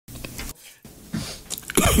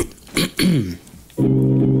Got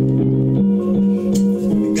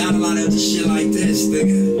a lot of other shit like this,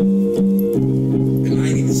 nigga. And I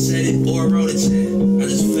ain't even said it or wrote it yet. I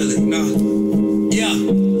just feel it, no. Yeah.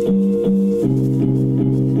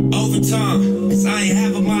 Overtime, cause I ain't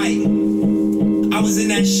have a mic. I was in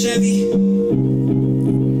that Chevy.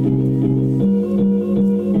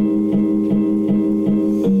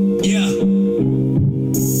 Yeah.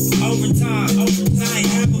 Overtime, I ain't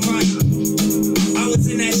have a mic. I was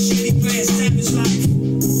in that Chevy playing Savage Life.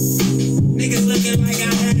 Niggas looking like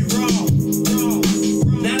I had it wrong.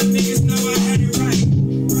 Now the niggas know I had it right.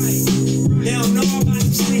 They don't know about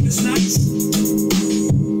them sleepers nights.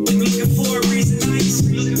 They looking for a reason nice.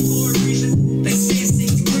 They say it's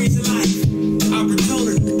 6 degrees of life.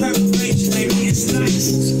 Opportunity, preparation, maybe it's nice.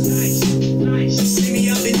 You see me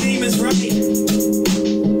up in demons, right?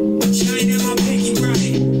 I'm shining my pinky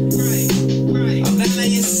right. I'm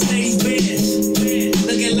valeting Mercedes Benz.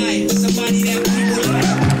 Looking like somebody that people like.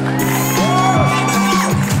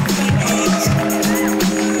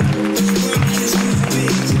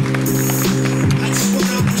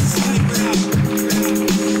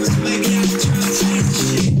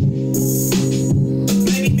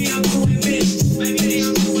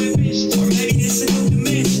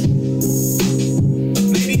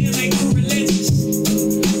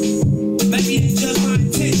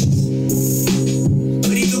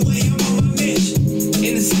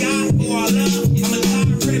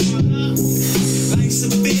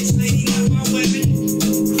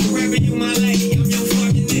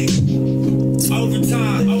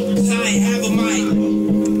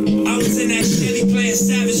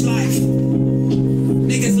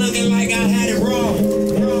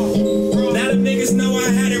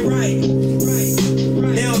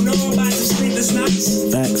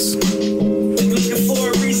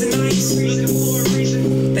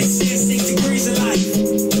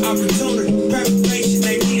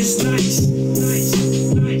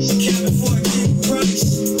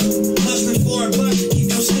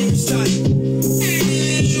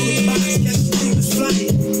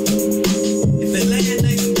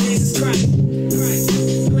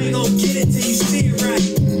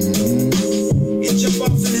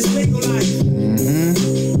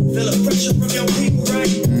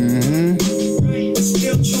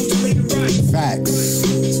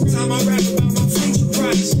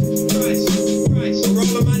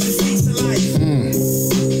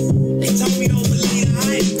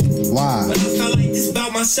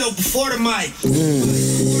 Before the mic. You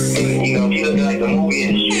know, you look like the movie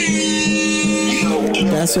industry.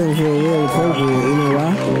 That's over for a real appropriate. You know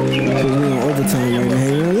why? Because we on overtime right now.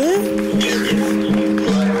 You know that?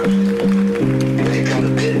 When it comes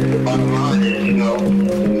to business, the bottom line is, you know,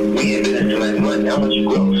 we in business to make money. How much you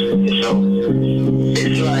gross? So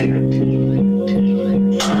it's like,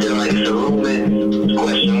 I feel like it's a looming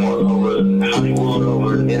question mark over Hollywood,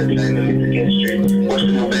 over the entertainment industry. What's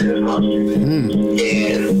the new business model?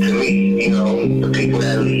 And to me, you know, the people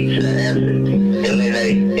that lead to that answer, and then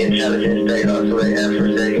they intelligence, they also they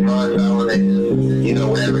effort, they mind power, they, you know,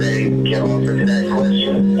 whatever they can offer to that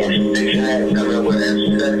question, and fixing that and coming up with an answer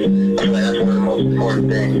to that, I feel like that's one of the most important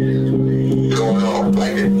things going on.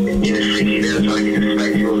 Like in the 60s, they were trying to get the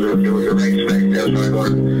space, it was a race space, they were trying to go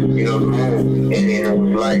to, you know, the moon, and then it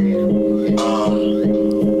was like,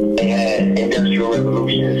 they had industrial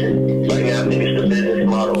revolutions, and right now I think it's the business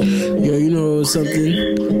model. Yo, you know something?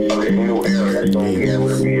 Okay, new era that's going to get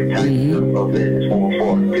whatever you type of business moving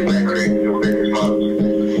forward. People that create new business models,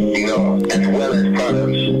 you know, as well as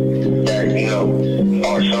products that, you know,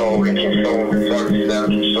 are sold and consumed and services that are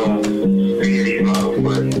consumed via these models.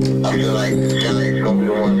 But I feel like Giants going to be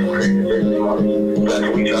the ones who create the business models. That's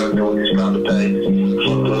what we try to do with this kind of pay.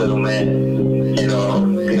 Fuck the little man. And, you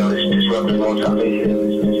know, this disruptive multimedia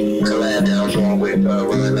collab that I'm doing with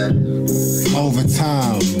Ryan.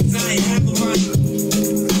 Overtime.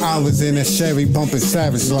 I was in a Chevy pumping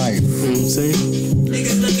Savage Life. You know what I'm saying?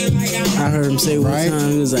 I heard him say one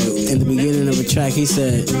time, he was like, in the beginning of a track, he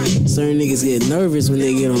said, certain niggas get nervous when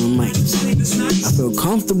they get on the mic. I feel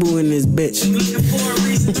comfortable in this bitch.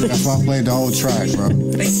 That's why I played the whole track, bro.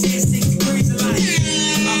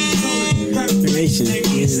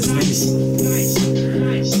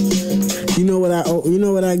 You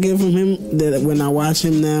know what I get from him? That when I watch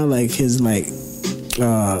him now, like his like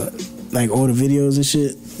all the videos and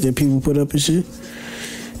shit that people put up and shit.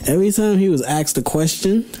 Every time he was asked a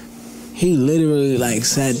question, he literally like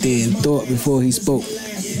sat there and thought before he spoke.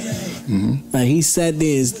 Mm-hmm. Like he sat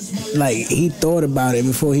there, like he thought about it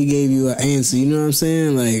before he gave you an answer. You know what I'm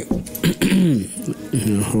saying? Like,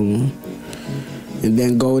 hold on, and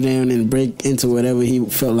then go down and break into whatever he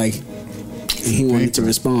felt like he wanted to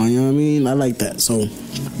respond. You know what I mean? I like that. So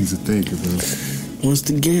he's a thinker, bro. Once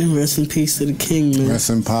again, rest in peace to the king, man. Rest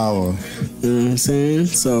in power. You know what I'm saying?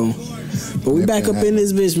 So, but we back up in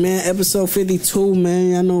this bitch, man. Episode 52,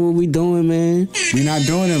 man. Y'all know what we doing, man. We not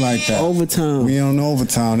doing it like that. Overtime. We on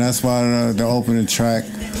overtime. That's why the opening track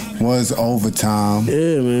was overtime.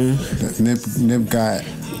 Yeah, man. Nip got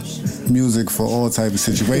music for all type of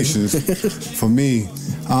situations. For me,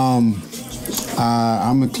 I'm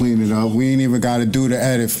gonna clean it up. We ain't even got to do the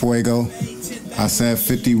edit, Fuego. I said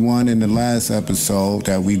 51 in the last episode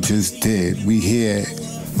that we just did. We here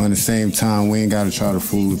on the same time. We ain't got to try to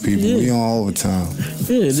fool the people. Yeah. We on overtime.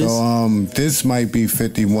 Yeah, so this might be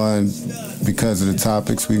 51 because of the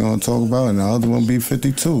topics we gonna talk about, and the other one be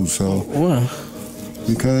 52. So wow.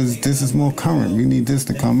 Because this is more current, we need this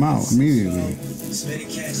to come out immediately.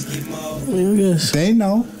 I guess they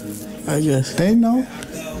know. I guess they know.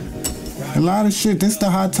 A lot of shit. This the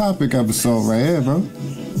hot topic episode right here, bro.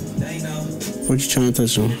 What you trying to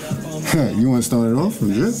touch on? You want to start it off from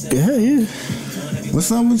this? Yeah.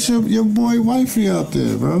 What's up with your boy wifey out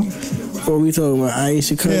there, bro? What we talking about?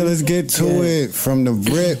 Aisha Curry? Yeah, let's get to it from the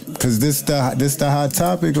rip, because this the hot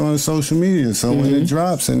topic on social media. So when it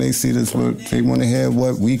drops and they see this, they want to hear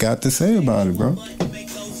what we got to say about it, bro.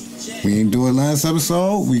 We didn't do it last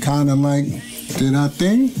episode. We kind of like did our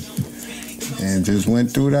thing and just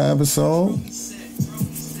went through the episode.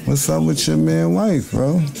 What's up with your man wife,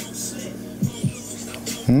 bro?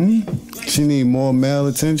 She need more male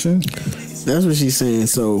attention? That's what she's saying.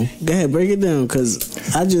 So go ahead, break it down,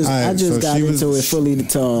 because I just got into it fully to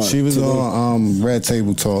talk. She was on Red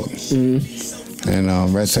Table Talk.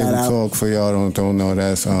 And Red Table Talk, for y'all don't know,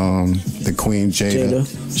 that's the Queen Jada.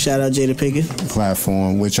 Shout out Jada Pinkett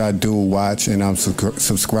platform, which I do watch and I'm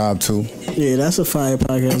subscribed to. Yeah, that's a fire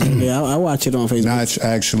podcast. Yeah, I watch it on Facebook. Notch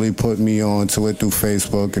actually put me on to it through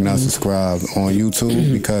Facebook, and I subscribe on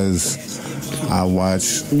YouTube because I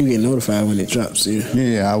watch. You get notified when it drops.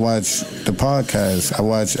 Yeah, I watch the podcast. I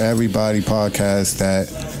watch everybody podcast that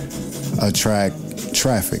attract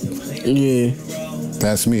traffic. Yeah.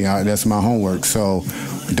 That's me. That's my homework. So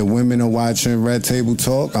the women are watching Red Table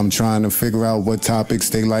Talk. I'm trying to figure out what topics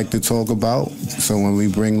they like to talk about. So when we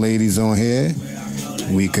bring ladies on here,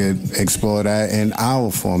 we could explore that in our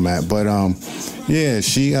format. But yeah,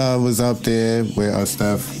 she was up there with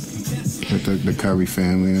Steph, with the Curry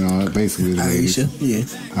family and all that. Basically the Aisha,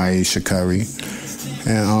 ladies. Aisha Curry.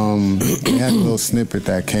 And we had a little snippet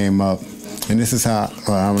that came up. And this is how,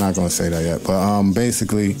 well, I'm not going to say that yet. But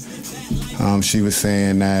basically, she was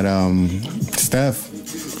saying that Steph,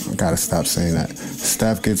 I gotta stop saying that.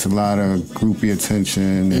 Steph gets a lot of groupie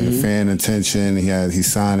attention and fan attention.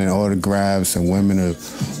 He's signing autographs, and women are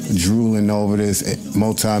drooling over this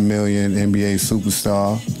multi-million NBA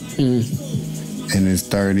superstar in his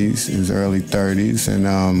 30s, his early 30s, and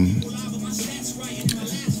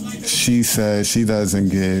she says she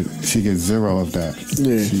gets zero of that.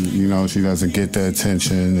 Yeah. She doesn't get the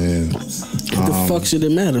attention, and what the fuck should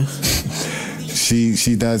it matter?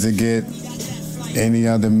 She doesn't get any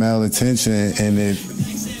other male attention, and it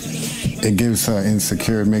gives her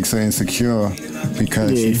insecure, makes her insecure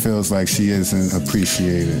because she feels like she isn't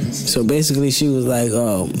appreciated. So basically, she was like,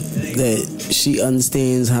 that she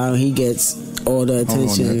understands how he gets all the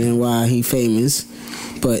attention and why he famous,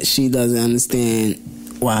 but she doesn't understand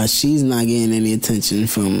why she's not getting any attention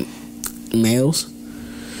from males.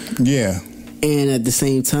 Yeah. And at the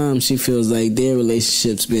same time, she feels like their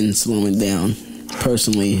relationship's been slowing down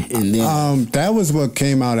personally. And that was what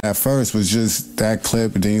came out at first, was just that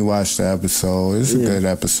clip, and then you watch the episode. It's a good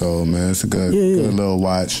episode, man. It's a good little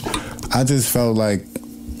watch. I just felt like,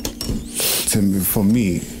 for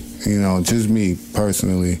me, just me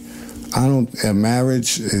personally, a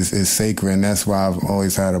marriage is sacred, and that's why I've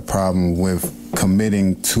always had a problem with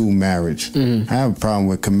committing to marriage. I have a problem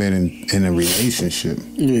with committing in a relationship.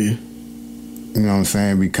 Yeah. You know what I'm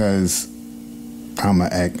saying? Because I'm a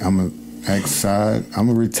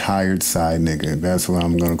retired side nigga. That's what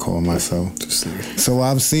I'm gonna call myself. So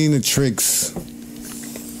I've seen the tricks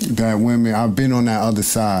that women. I've been on that other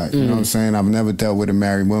side. You know what I'm saying? I've never dealt with a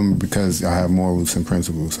married woman because I have morals and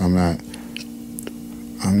principles. I'm not.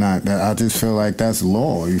 I just feel like that's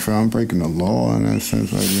law. You feel I'm breaking the law in that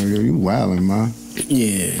sense. Like you wildin', man.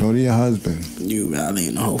 Yeah. Go to your husband. You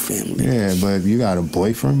wildin' the whole family. Yeah, but you got a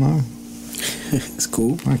boyfriend, man. It's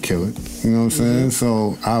cool. I kill it. You know what I'm saying?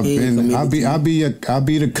 So I'll be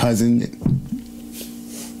the cousin.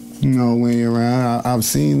 When you're around, I've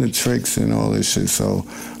seen the tricks and all this shit. So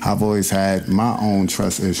I've always had my own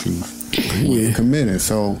trust issues with committing.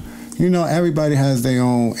 So everybody has their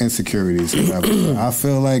own insecurities. I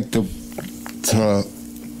feel like to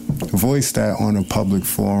voiced that on a public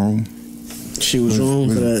forum. She was wrong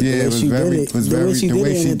for that. Yeah, the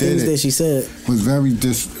way she did it that she said was very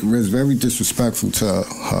disrespectful to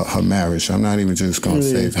her marriage. I'm not even just gonna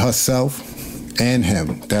say it. Herself and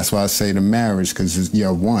him. That's why I say the marriage, because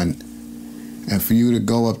you're one. And for you to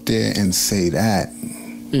go up there and say that,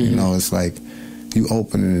 you know, it's like you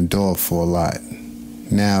opening the door for a lot.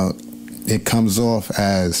 Now, it comes off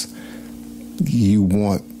as you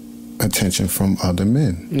want attention from other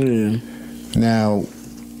men. Yeah. Now,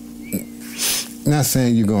 not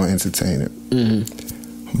saying you're going to entertain it,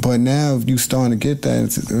 but now you starting to get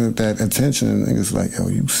that attention, and niggas like, yo,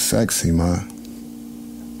 you sexy, man.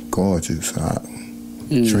 Gorgeous.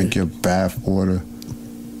 Drink your bath water.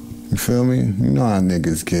 You feel me? You know how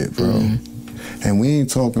niggas get, bro. And we ain't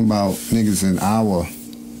talking about niggas in our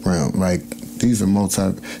realm. Like, these are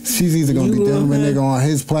she's either going to be dealing with a nigga on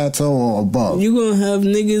his plateau or above. You going to have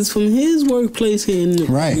niggas from his workplace here in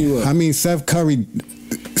right. New York. I mean,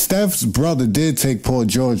 Steph's brother did take Paul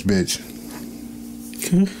George, bitch.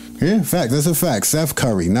 Yeah, fact. That's a fact. Seth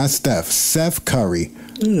Curry, not Steph. Seth Curry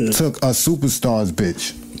took a superstar's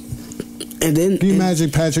bitch. And then, can you imagine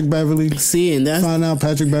Patrick Beverly? See, and that's find out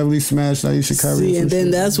Patrick Beverly smashed Ayesha Curry. See, and then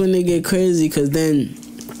that's when they get crazy, because then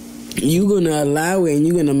you gonna allow it and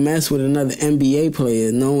you're gonna mess with another NBA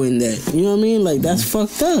player, knowing that, you know what I mean? Like, that's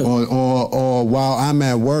fucked up. Or while I'm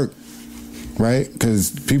at work, right? Because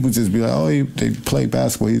people just be like, oh, they play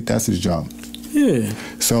basketball. That's his job. Yeah.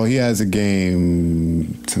 So he has a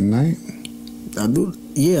game tonight. I do.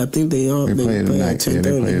 Yeah, I think they all. They play tonight. At 10:30. Yeah,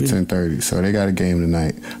 they play at 10:30. So they got a game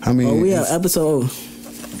tonight. I mean, we have episode.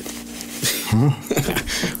 Huh?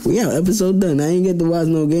 We have episode done. I ain't get to watch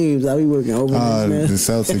no games. I be working over. The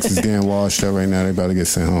Celtics is getting washed up right now. They about to get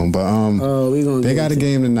sent home. But they got a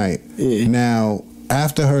game tonight. Yeah. Now,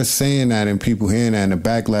 after her saying that and people hearing that and the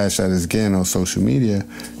backlash that is getting on social media,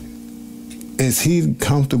 is he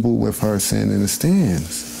comfortable with her sitting in the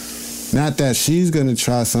stands? Not that she's gonna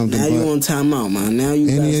try something. Now you on timeout, man. Now you.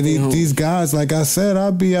 Any of these guys, like I said,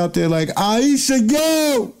 I'll be out there like, Ayesha,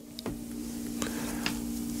 yo,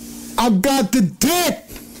 I got the dick.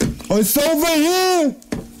 Or it's over here.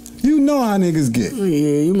 You know how niggas get.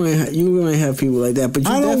 Yeah, you might have people like that, but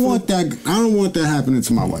I don't want that happening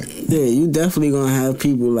to my wife. Yeah, you definitely gonna have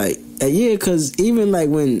people like because even like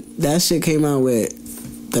when that shit came out where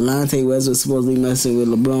Delonte West was supposedly messing with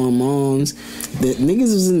LeBron moms, the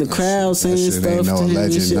niggas was in the crowd saying stuff to him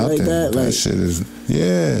and shit like that. Like, that shit is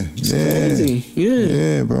crazy.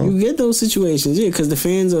 Yeah, bro. You get those situations, because the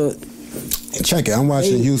fans are. Check it. I'm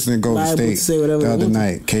watching Houston Golden State the other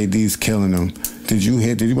night. KD's killing them. Did you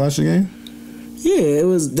watch the game? Yeah, they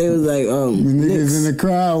was like niggas in the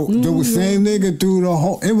crowd. The same nigga through the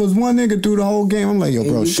whole. It was one nigga through the whole game. I'm like, yo,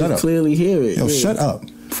 bro, shut up. Clearly hear it. Yo, shut up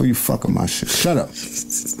before you fuck up my shit. Shut up.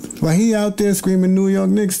 But he out there screaming New York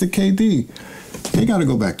Knicks to KD. He got to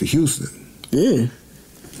go back to Houston. Yeah.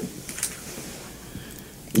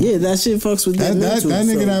 Yeah, that shit fucks with that mental. That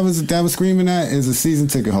nigga that was screaming that is a season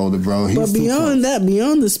ticket holder, bro. But beyond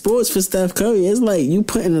the sports for Steph Curry, it's like you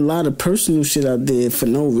putting a lot of personal shit out there for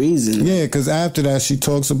no reason. Yeah, because after that, she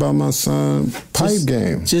talks about my son pipe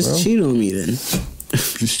game. Just cheat on me then.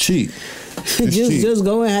 Just cheat. Just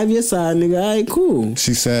go and have your side, nigga. All right, cool.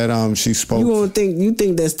 She said she spoke. You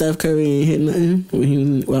think that Steph Curry ain't hit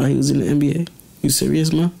nothing while he was in the NBA? You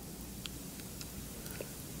serious, man?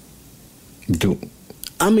 Dude.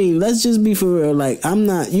 I mean, let's just be for real. Like, I'm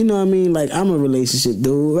not, you know what I mean? Like, I'm a relationship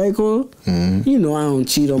dude, right, Cole? Mm-hmm. You know I don't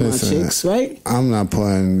cheat on my chicks, right? I'm not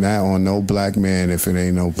putting that on no black man if it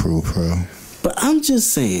ain't no proof, bro. But I'm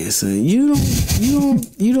just saying, son, you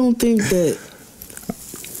don't think that...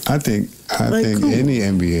 I think any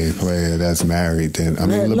NBA player that's married, then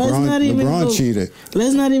LeBron cheated.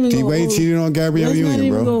 Let's not even go. D-Wade cheated on Gabrielle Union, bro. Let's not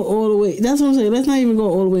even go all the way. That's what I'm saying. Let's not even go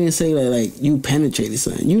all the way and say like you penetrated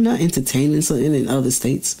something. You not entertaining something in other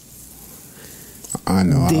states. I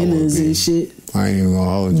know. Dinners and shit. I ain't even gonna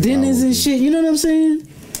hold you. Dinners and shit. You know what I'm saying?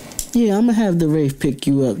 Yeah, I'm gonna have the Rafe pick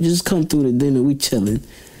you up. Just come through the dinner. We chilling.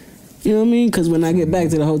 You know what I mean? Because when I get back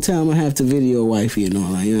to the hotel, I'm gonna have to video wifey and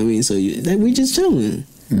all that. You know what I mean? So we just chilling.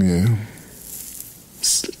 Yeah.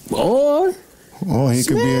 Or he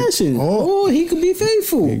could be he could be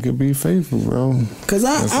faithful. He could be faithful, bro. Cause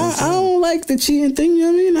I don't like the cheating thing. You know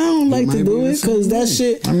what I mean? I don't like to do it because that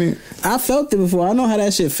shit. I mean, I felt it before. I know how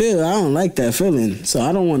that shit feel. I don't like that feeling, so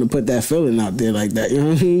I don't want to put that feeling out there like that. You know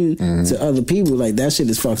what I mean? Mm-hmm. To other people, like that shit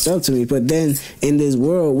is fucked up to me. But then in this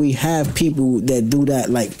world, we have people that do that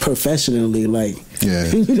like professionally, like. Yeah.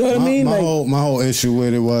 You know what I mean? My whole issue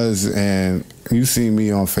with it was, and you see me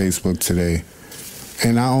on Facebook today,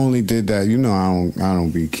 And I only did that, you know, I don't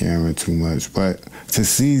be caring too much, but to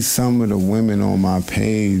see some of the women on my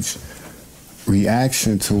page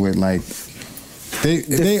reaction to it, like they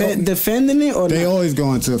defending it, or they not? always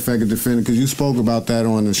go into effect of defending, because you spoke about that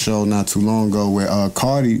on the show not too long ago, where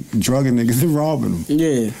Cardi drugging niggas and robbing them.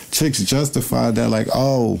 Yeah, chicks justified that, like,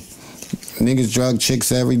 oh, niggas drug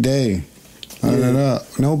chicks every day.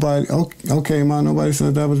 Nobody, okay, man, nobody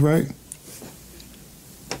said that was right.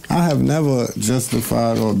 I have never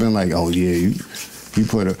justified or been like, oh yeah, you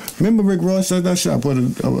put a. Remember Rick Ross said that shit? I put a.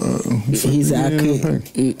 He said I couldn't.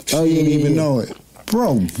 She didn't even know it,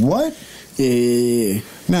 bro. What? Yeah.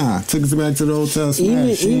 Nah, took us back to the hotel. She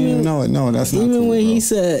didn't even know it. No, that's not. Even cool, when bro. he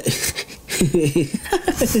said.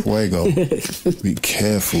 Fuego. Be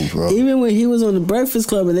careful, bro. Even when he was on the Breakfast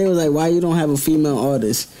Club and they was like, why you don't have a female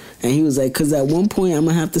artist? And he was like, because at one point I'm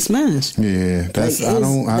gonna have to smash. Yeah, that's like, we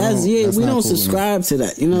don't cool subscribe to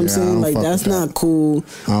that. You know what I'm saying? Like, that's not cool.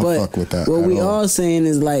 I don't fuck with that. What we all saying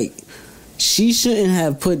is, like, she shouldn't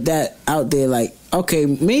have put that out there. Like, okay,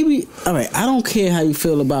 maybe, all right, I don't care how you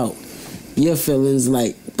feel about your feelings,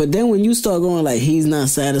 like, but then when you start going like, he's not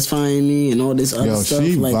satisfying me and all this other stuff,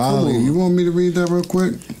 she like, violated. come on. You want me to read that real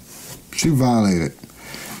quick? She violated,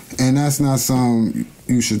 and that's not something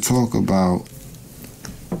you should talk about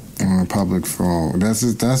on a public forum. That's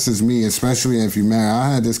just me, especially if you're married.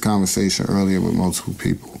 I had this conversation earlier with multiple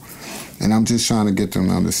people, and I'm just trying to get them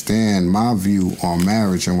to understand my view on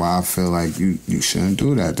marriage and why I feel like you shouldn't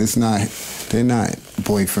do that. They're not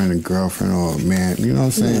boyfriend and girlfriend or man. You know what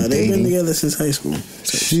I'm saying? Yeah, they've been together since high school.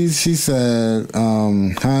 She said,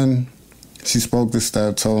 "Hun," she spoke to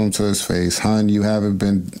Steph, told him to his face, "Hun, you haven't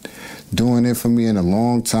been doing it for me in a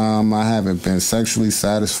long time. I haven't been sexually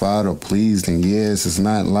satisfied or pleased in years. It's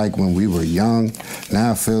not like when we were young.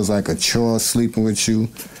 Now it feels like a chore sleeping with you."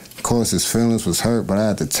 Of course, his feelings was hurt, but I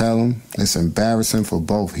had to tell him. It's embarrassing for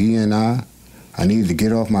both he and I. I needed to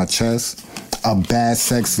get off my chest. A bad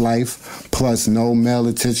sex life plus no male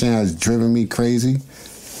attention has driven me crazy.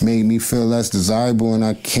 Made me feel less desirable and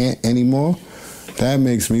I can't anymore. That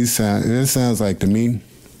makes me it sounds like to me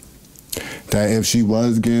that if she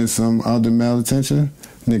was getting some other male attention,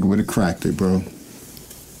 nigga would have cracked it, bro.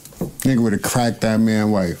 Nigga would have cracked that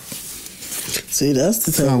man's wife. See, that's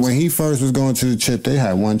the time. When he first was going to the chip, they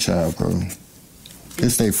had one child, bro.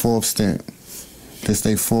 This their fourth stint. This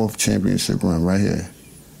their fourth championship run right here.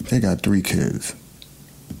 They got 3 kids.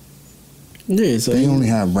 Yeah, so they only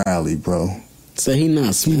have Riley, bro. So he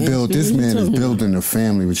not smart. This man is building a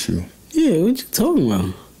family with you. Yeah, what you talking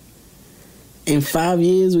about? In 5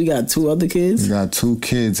 years, we got 2 other kids? We got 2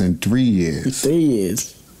 kids in 3 years. 3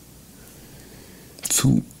 years.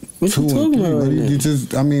 Two. What you talking about right now?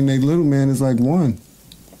 They little man is like 1.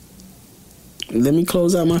 Let me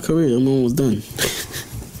close out my career. I'm almost done.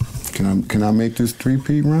 Can I make this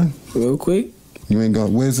 3-peat run? Real quick? You ain't got,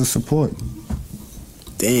 where's the support?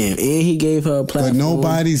 Damn, and he gave her a platform. But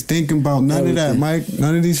nobody's thinking about none of that, Mike.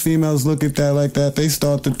 None of these females look at that like that. They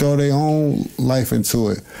start to throw their own life into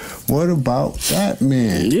it. What about that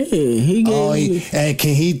man? Yeah, he gave...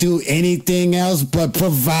 can he do anything else but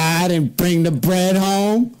provide and bring the bread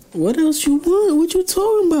home? What else you want? What you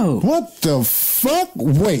talking about? What the fuck?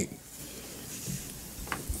 Wait.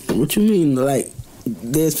 What you mean? Like,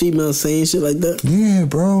 there's females saying shit like that? Yeah,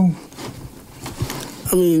 bro.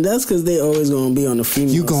 I mean, that's because they always gonna be on the female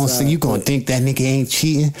side. You gonna think that nigga ain't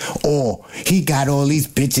cheating? Or he got all these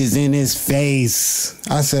bitches in his face.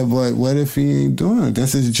 I said, but what if he ain't doing it?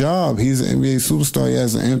 That's his job. He's an NBA superstar. He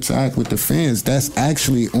has to interact with the fans. That's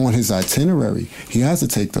actually on his itinerary. He has to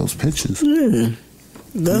take those pictures. Yeah.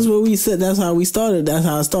 That's what we said. That's how we started. That's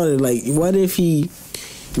how I started. Like, what if you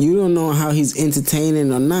don't know how he's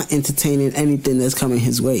entertaining or not entertaining anything that's coming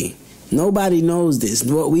his way? Nobody knows this.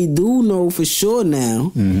 What we do know for sure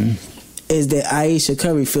now is that Ayesha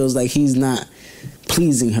Curry feels like he's not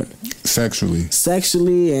pleasing her.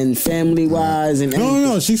 Sexually and family-wise and everything.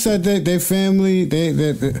 No. She said that their family,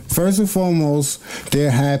 they first and foremost,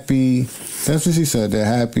 they're happy. That's what she said. They're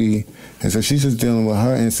happy. And so she's just dealing with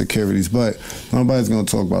her insecurities. But nobody's going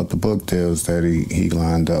to talk about the book deals that he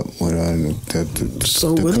lined up with her and the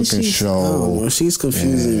cooking show. Oh, well, she's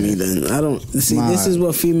confusing me then. I don't... See, this is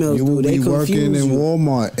what females do. They confuse you. You would be working in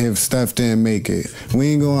Walmart if Steph didn't make it. We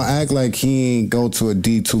ain't going to act like he ain't go to a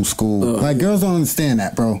D2 school. Like, girls don't understand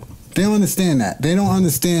that, bro. They don't understand that. They don't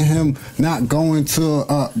understand him not going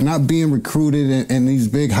to... not being recruited in these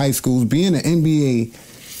big high schools, being an NBA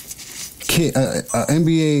kid,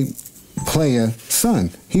 NBA player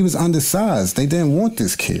son. He was undersized. They didn't want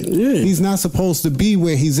this kid. Yeah. He's not supposed to be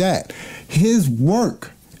where he's at. His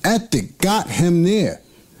work ethic got him there.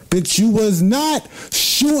 But you was not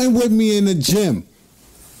shooting with me in the gym.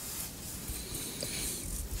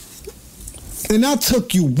 And I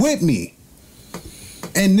took you with me.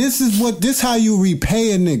 And this how you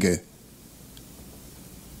repay a nigga.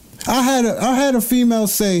 I had a female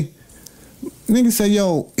say, nigga say,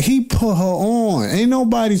 yo, he put her on. Ain't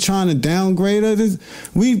nobody trying to downgrade her.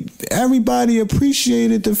 Everybody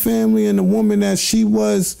appreciated the family and the woman that she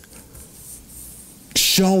was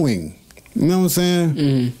showing. You know what I'm saying?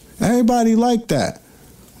 Mm-hmm. Everybody liked that.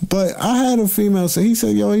 But I had a female say, he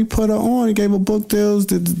said, yo, he put her on. He gave her book deals,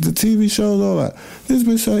 the TV shows, all that. This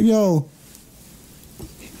bitch said, yo,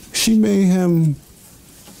 she made him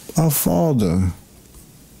a father.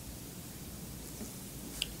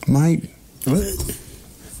 Mike. What?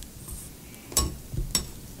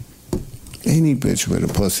 Any bitch with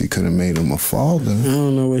a pussy could have made him a father. I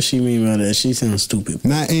don't know what she mean by that. She sounds stupid.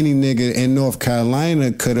 Not any nigga in North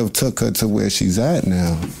Carolina could have took her to where she's at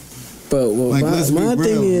now. But my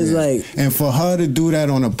thing is, like... And for her to do that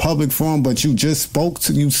on a public forum, but you just spoke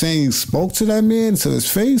to that man to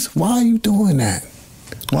his face, why are you doing that?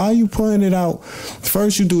 Why are you putting it out?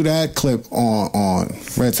 First you do that clip on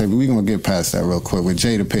Red Table. We're going to get past that real quick with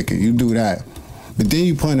Jada Pinkett. You do that. But then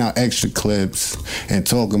you putting out extra clips and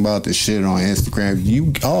talking about the shit on Instagram.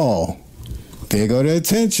 There go the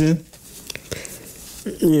attention.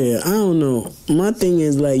 Yeah, I don't know. My thing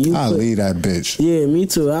is, like, I'll leave that bitch. Yeah, me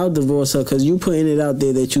too. I'll divorce her because you putting it out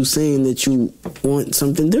there that you saying that you want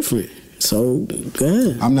something different. So, go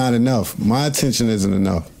ahead. I'm not enough. My attention isn't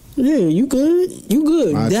enough. Yeah, you good. You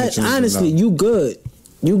good. That honestly, you good.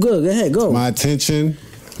 You good. Go ahead, go. My attention,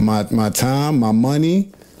 my time, my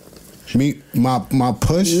money, my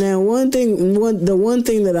push. Now, the one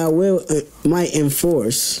thing that I will might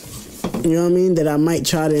enforce, you know what I mean, that I might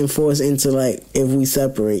try to enforce into, like, if we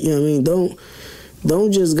separate, you know what I mean.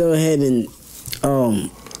 Don't just go ahead and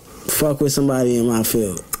fuck with somebody in my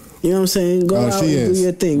field. You know what I'm saying? Go out and do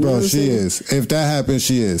your thing. Bro, she is. If that happens,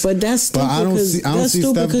 she is. But that's stupid. But I don't see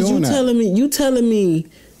Steph doing that. You telling me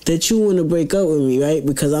that you want to break up with me, right?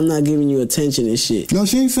 Because I'm not giving you attention and shit. No,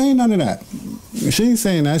 she ain't saying none of that. She ain't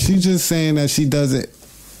saying that. She's just saying that she does it,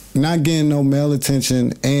 not getting no male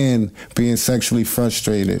attention and being sexually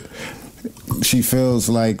frustrated. She feels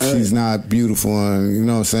like she's not beautiful, and you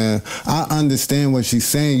know what I'm saying? I understand what she's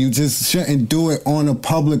saying. You just shouldn't do it on a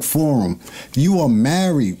public forum. You are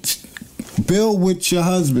married. Build with your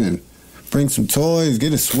husband. Bring some toys.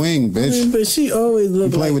 Get a swing, bitch. I mean, but she always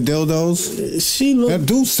look. You play with dildos. She look.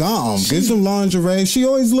 Do something. Get some lingerie. She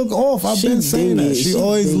always look off. I've been saying that. She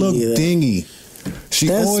always look dingy.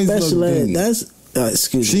 She always look dingy.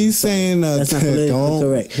 Excuse me. She's saying that's not politically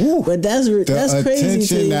correct. Woo, but that's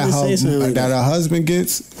crazy. That her husband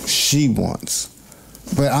gets, she wants.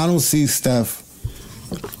 But I don't see Steph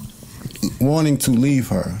wanting to leave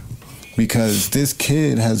her because this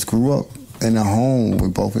kid has grew up in a home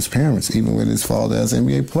with both his parents, even with his father as an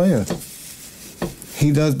NBA player.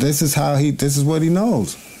 He does. This is what he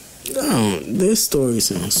knows. No, this story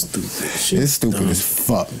sounds stupid. It's stupid as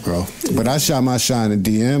fuck, bro. But I shot my shot in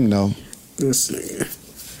the DM though. This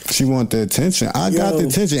nigga. She want the attention. I got the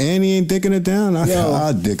attention. And he ain't dicking it down.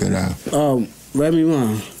 I'll dick her down. Remy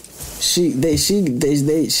Ma, she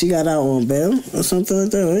got out on bail or something like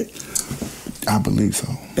that, right? I believe so.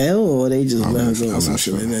 Bail, or they just let her go? I'm not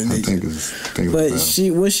sure. I think it's But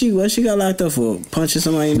what she got locked up for? Punching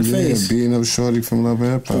somebody in the face? Beating up Shorty from Love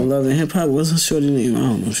and Hip Hop. From Love and Hip Hop. What's her Shorty name? I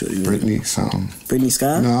don't know Shorty name. Brittany something. Brittany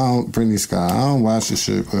Scott? No, Brittany Scott. I don't watch the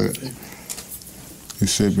shit, but it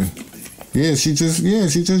should be. Yeah, she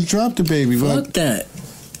just dropped the baby. Fuck that.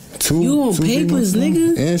 You on papers,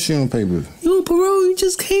 nigga? And she on papers. You on parole? You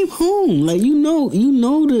just came home. Like, you know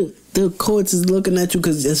the courts is looking at you,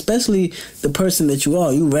 because especially the person that you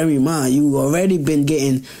are. You Remy Ma. You already been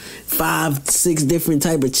getting 5-6 different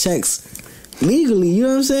type of checks legally. You know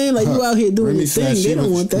what I'm saying? Like, you out here doing your thing. They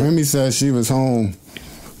don't want that. Remy said she was home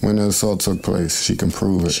when the assault took place. She can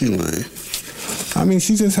prove it. She lying. I mean,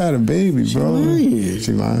 she just had a baby, bro.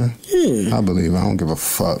 She lying? Yeah. I believe her. I don't give a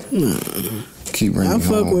fuck. Nah. Keep Remy home. I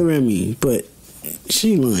fuck with Remy, but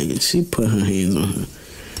she lying. She put her hands on her.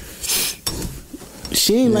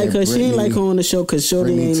 She ain't like her. Brittany, she ain't like her on the show because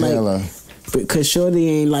Shorty ain't Taylor. Like. Because Shorty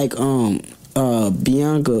ain't like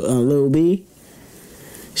Bianca Lil B.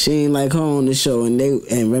 She ain't like her on the show, and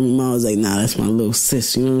Remy Ma was like, nah, that's my little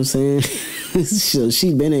sis. You know what I'm saying? So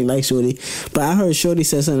she been ain't like Shorty, but I heard Shorty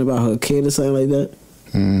said something about her kid or something like that.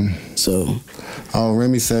 So. Oh,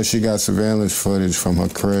 Remy said she got surveillance footage from her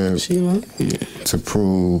crib to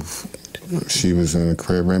prove she was in the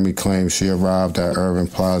crib. Remy claims she arrived at Irving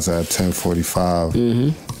Plaza at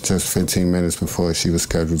 10:45, just 15 minutes before she was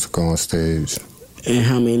scheduled to go on stage. And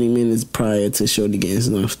how many minutes prior to Shorty getting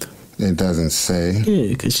snuffed? It doesn't say. Yeah,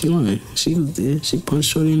 because she lying. She was there. She punched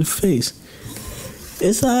Shorty in the face.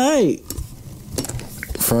 It's alright.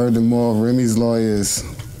 Furthermore, Remy's lawyers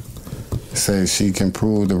say she can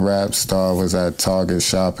prove the rap star was at Target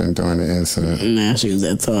shopping during the incident. Nah, she was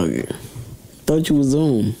at Target. Thought you was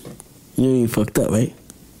on. You ain't fucked up, right?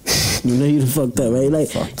 You know you done fucked up, right?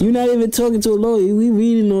 Like, you not even talking to a lawyer. We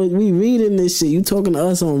reading this shit. You talking to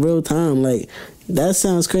us on real time. Like, that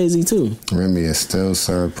sounds crazy too. Remy is still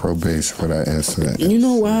served probation for that incident. You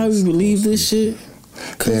know why we believe this shit?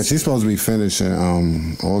 Yeah, she's supposed to be finishing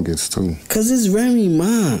August too. Cause it's Remy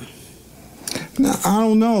mom. No, I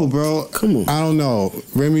don't know, bro. Come on. I don't know.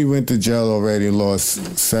 Remy went to jail already,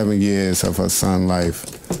 lost 7 years of her son's life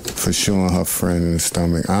for shooting her friend in the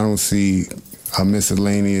stomach. I don't see a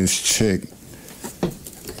miscellaneous chick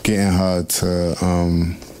getting her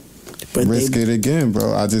to risk it again,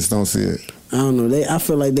 bro. I just don't see it. I don't know. I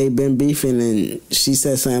feel like they've been beefing, and she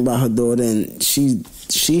said something about her daughter, and she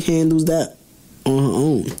handles that on her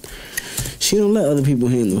own. She don't let other people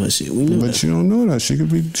handle her shit. We know but that. you don't know that. She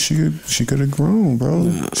could have grown, bro.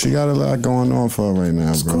 Nah. She got a lot going on for her right now,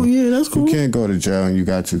 that's bro. Cool. Yeah, that's cool. You can't go to jail and you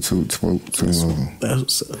got your two that's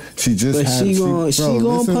what's up. She just but she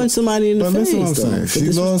gonna punch somebody in the face. Listen what I'm saying.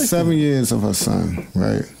 She lost 7 years of her son,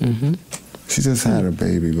 right? Mm-hmm. She just had a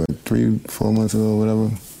baby, but 3-4 months ago, whatever.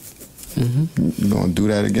 Mm-hmm. You gonna do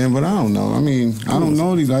that again? But I don't know. I mean, I don't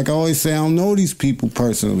know these. Like I always say, I don't know these people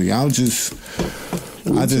personally. I just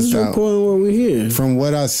reporting what we hear. From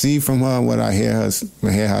what I see from her and what I hear how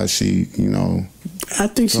she, I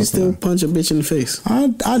think she still punch a bitch in the face. I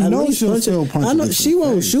know she'll still punch. I know she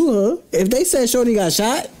won't shoot her. If they said Shorty got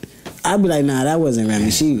shot, I'd be like, nah, that wasn't Remy.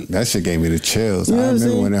 That shit gave me the chills. I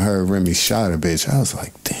remember when I heard Remy shot a bitch. I was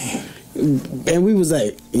like, damn. And we was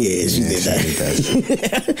like, yeah, she did that.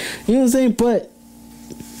 You know what I'm saying? But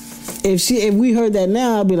if we heard that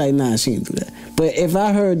now, I'd be like, nah, she didn't do that. But if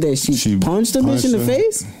I heard that she punched a bitch in the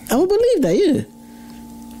face, I would believe that, yeah.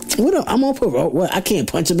 I'm gonna put, what, I can't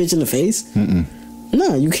punch a bitch in the face? Mm-mm.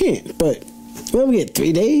 No, you can't. But what we get,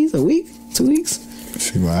 3 days, a week, 2 weeks?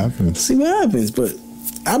 See what happens. But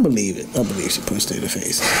I believe it. I believe she punched her in the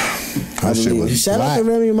face. That shit was Shout black. out to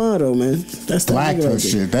Remy Ma, though, man. That's that black nigga right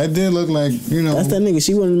shit. That did look like, That's that nigga.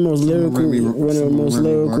 She one of the most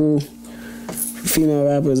lyrical, female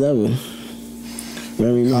rappers ever.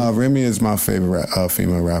 Remy is my favorite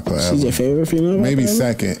female rapper ever. She's your favorite female rapper? Maybe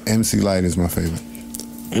second. MC Lyte is my favorite.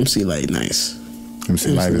 MC Lyte, nice. MC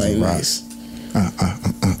Lyte is nice.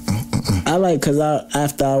 I like, because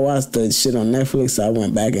after I watched the shit on Netflix, I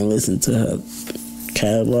went back and listened to her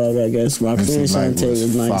catalog, I guess. Roxanne Shante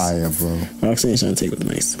was nice. Fire, bro. Roxanne Shante was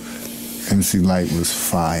nice. MC Lyte was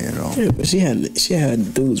fire, though. Yeah, but she had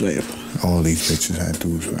dudes right. All these bitches had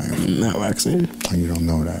dudes right. Not Roxanne. You don't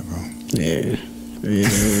know that, bro. Yeah,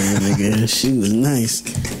 nigga. She was nice.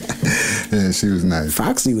 Yeah, she was nice.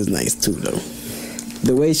 Foxy was nice, too, though.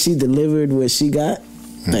 The way she delivered what she got,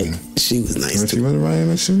 like, she was nice, too. She wasn't writing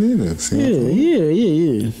that shit either.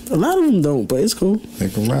 Yeah. A lot of them don't, but it's cool. They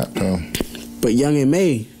can rap, though. But Young and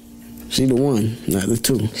May, she the one, not the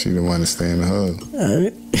two. She the one to stay in the hood. All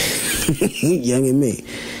right. Young and May.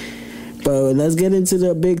 But let's get into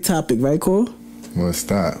the big topic, right, Cole? What's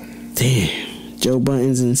that? Damn. Joe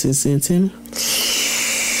Budden's in Santana.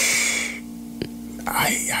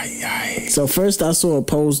 So first I saw a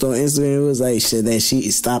post on Instagram. It was like shit that she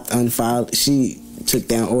stopped unfollowed. She took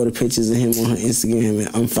down all the pictures of him on her Instagram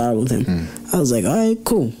and unfollowed him. I was like, all right,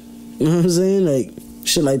 cool. You know what I'm saying? Like,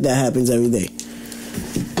 shit like that happens every day.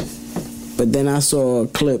 But then I saw a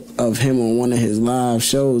clip of him on one of his live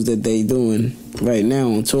shows that they doing right now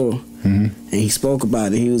on tour. Mm-hmm. And he spoke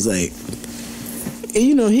about it. He was like,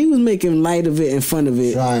 he was making light of it and fun of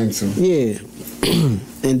it. Trying to. Yeah.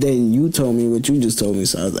 And then you told me what you just told me,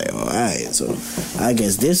 so I was like, all right, so I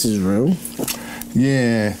guess this is real.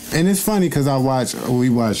 Yeah, and it's funny because we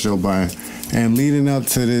watched Joe Budden, and leading up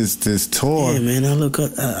to this tour. Yeah, man, I looked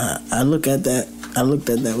at that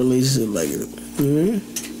relationship like,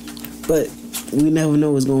 but we never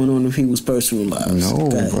know what's going on in people's personal lives. No,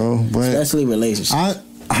 bro, but especially relationships.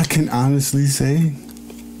 I can honestly say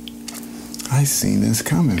I seen this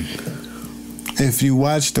coming. If you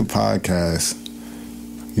watch the podcast,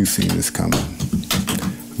 you seen this coming.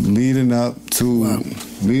 Leading up to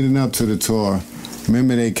the tour,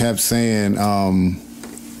 remember they kept saying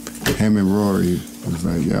him and Rory was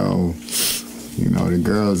like, yo, the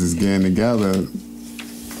girls is getting together,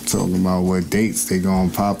 talking about what dates they gonna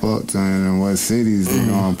pop up to and what cities they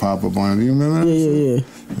gonna pop up on. Do you remember that? Yeah.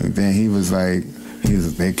 And then he was like,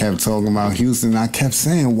 they kept talking about Houston. I kept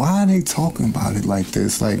saying, why are they talking about it like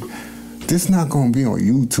this? Like, this not gonna be on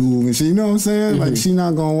YouTube and shit, you know what I'm saying? Mm-hmm. Like, she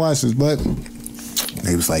not gonna watch this. But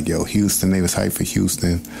they was like, yo, Houston, they was hyped for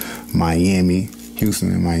Houston, Miami.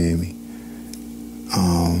 Houston and Miami.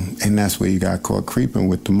 And that's where you got caught creeping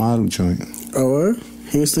with the model joint. Oh,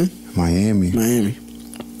 Houston? Miami.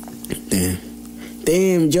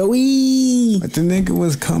 Damn, Joey. But the nigga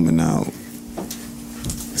was coming out.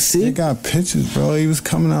 See? They got pictures, bro. He was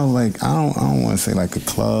coming out like, I don't want to say like a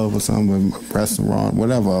club or something, but a restaurant,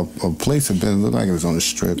 whatever, a place of business. Looked like it was on the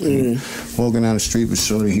strip. Walking down the street with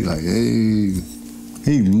Shorty, he like, hey.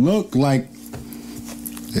 He looked like,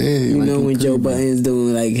 hey. You like know when Joe Budden's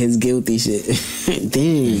doing like his guilty shit. Damn.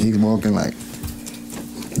 He's walking like,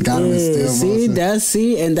 got him in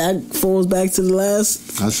see, and that falls back to the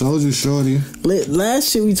last. I showed you, Shorty. Last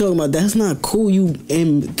shit we talking about, that's not cool. You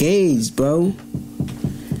engaged, bro.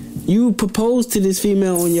 You proposed to this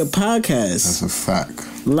female on your podcast. That's a fact.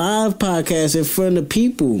 Live podcast in front of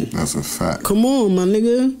people. That's a fact. Come on, my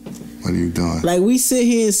nigga. What are you doing? Like, we sit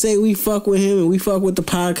here and say we fuck with him and we fuck with the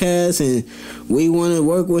podcast and we want to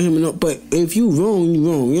work with him. But if you wrong, you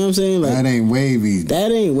wrong. You know what I'm saying? Like, that ain't wavy. That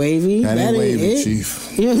ain't wavy. That ain't wavy, it.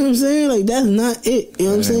 Chief. You know what I'm saying? Like, that's not it. You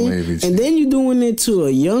know what I'm saying? Wavy, and then you doing it to a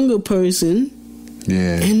younger person.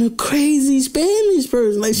 Yeah. And a crazy Spanish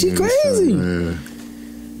person. Like, she crazy. Yeah.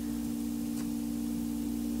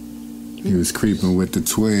 He was creeping with the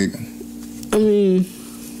twig. I mean,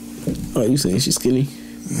 oh, you saying she's skinny?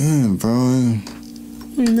 Yeah, bro. I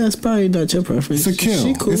mean, that's probably not your preference. It's a kill.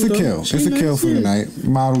 She cool, it's a though. kill. It's a kill for the night.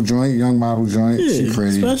 Model joint, young model joint. Yeah, she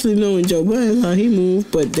crazy. especially knowing Joe Budden, how he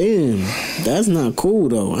moved. But damn, that's not cool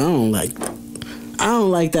though. I don't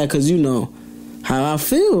like that because you know how I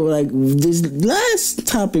feel. Like this last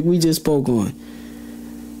topic we just spoke on.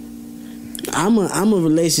 I'm a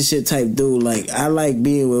relationship type dude. Like, I like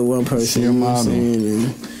being with one person. She a model.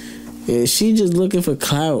 And, yeah, she just looking for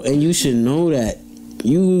clout, and you should know that.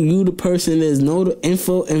 You the person that's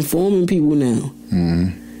informing people now.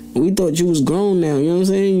 Mm-hmm. We thought you was grown now. You know what I'm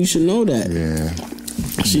saying? You should know that. Yeah.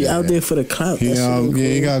 She out there for the clout. He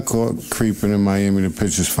got caught creeping in Miami. The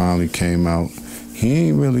pictures finally came out. He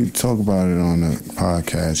ain't really talk about it on the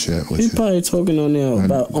podcast yet. He's probably talking on there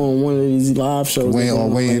about on one of these live shows.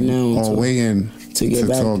 Waiting to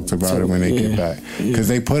talk about it when they get back. Because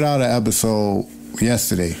they put out an episode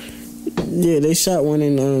yesterday. Yeah, they shot one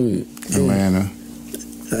in Atlanta.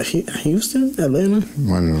 Houston? Atlanta?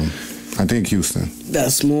 One of them. I think Houston.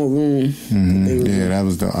 That small room. Mm-hmm. Yeah, that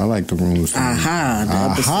was I like the rooms. Aha.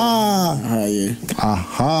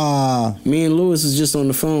 Me and Lewis was just on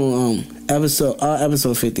the phone. Our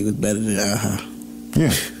episode 50 was better than Aha.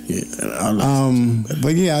 Yeah. Yeah.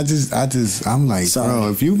 But yeah, I'm like, sorry,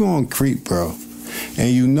 bro, if you gonna creep, bro, and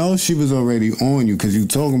you know she was already on you because you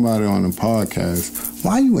talking about it on the podcast,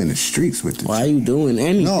 why are you in the streets with this? Why are you doing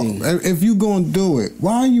anything? No, if you gonna do it,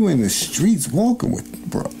 why are you in the streets walking with it,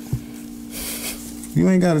 bro? You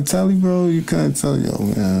ain't got to tell you, bro. You can't tell yo,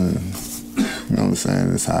 man. You know what I'm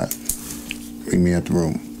saying? It's hot. Meet me at the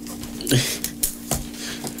room.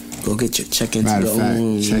 Go get your check into Matter your of fact,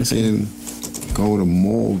 own room. check in, go to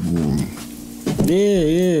mall room.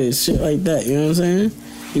 Yeah, shit like that. You know what I'm saying?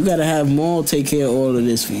 You gotta have Maul take care of all of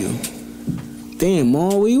this for you. Damn,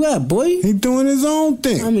 Maul, where you at, boy? He doing his own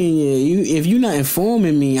thing. I mean, yeah, if you're not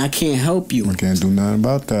informing me, I can't help you. I can't do nothing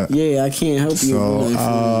about that. Yeah, I can't help you.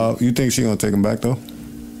 So, you think she gonna take him back though?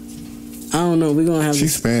 I don't know. We're gonna have.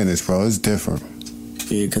 She's Spanish, bro. It's different.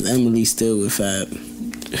 Yeah, because Emily's still with Fab.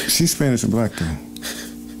 She's Spanish and black though.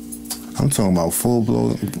 I'm talking about full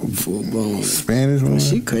blown Spanish woman.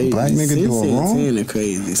 She crazy. Black nigga doing wrong. Santana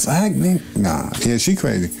crazy. Black nigga, nah. Yeah, she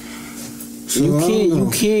crazy. So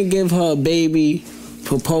you can't give her a baby,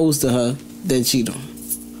 propose to her, then cheat on her.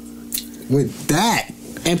 With that.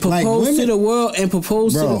 And propose to the world and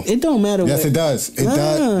propose to it don't matter. Yes, it does. It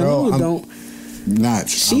does, bro. No, it don't.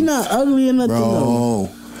 She not ugly or nothing, bro.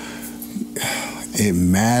 It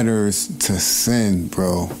matters to sin,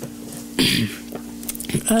 bro.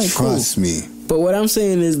 Right, Trust me. But what I'm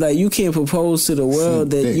saying is, like, you can't propose to the world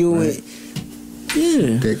that thick, you right? ain't.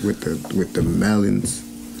 Yeah. Thick with the melons,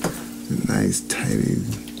 the nice titties.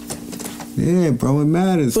 Yeah, bro, it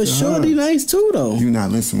matters. But shorty nice too, though. You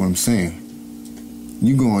not listening to what I'm saying.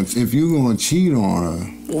 If you gonna cheat on her,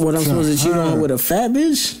 what I'm supposed to cheat on her with a fat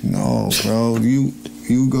bitch? No, bro. You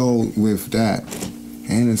go with that,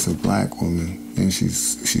 and it's a black woman. And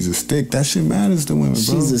she's a stick. That shit matters to women, bro.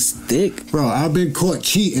 She's a stick? Bro, I've been caught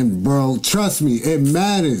cheating, bro. Trust me, it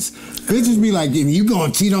matters. Bitches be like, you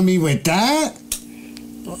gonna cheat on me with that?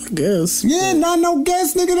 I guess. Yeah, not no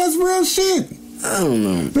guess, nigga. That's real shit. I don't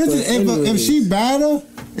know. Bitches, if she badder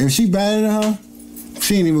than her,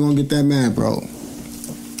 she ain't even gonna get that mad, bro.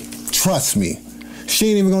 Trust me. She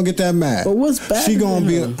ain't even gonna get that mad. But what's better? She gonna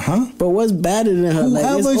be, her? huh? But what's better than her?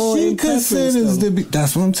 Whoever like, she considers to be.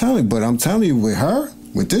 That's what I'm telling you. But I'm telling you, with her,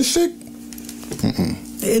 with this shit,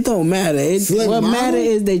 it don't matter. What matter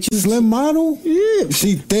is that you slim model. Yeah,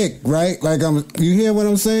 she thick, right? Like you hear what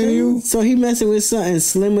I'm saying to you? So he messing with something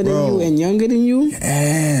slimmer than you and younger than you.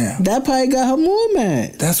 Yeah, that probably got her more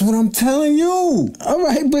mad. That's what I'm telling you. All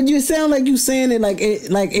right, but you sound like you saying it like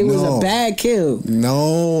it was a bad kill.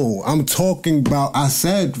 No, I'm talking about. I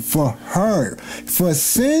said for her, for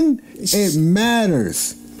sin, it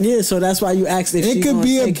matters. Yeah, so that's why you asked if it could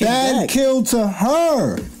be a bad kill to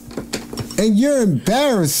her. And you're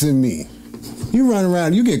embarrassing me. You run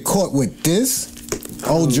around, you get caught with this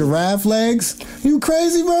old giraffe legs. You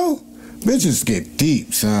crazy, bro? Bitches get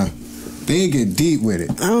deep, son. They get deep with it.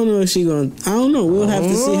 I don't know if she gonna. I don't know. We'll have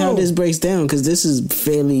to see how this breaks down because this is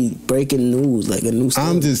fairly breaking news, like a new story.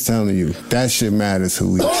 I'm just telling you, that shit matters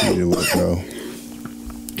who we cheated with, bro.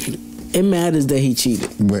 It matters that he cheated.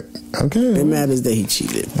 But, okay. It matters that he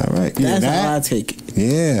cheated. All right. That's how I take it.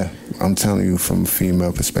 Yeah. I'm telling you from a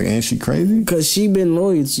female perspective. And she crazy? Because she been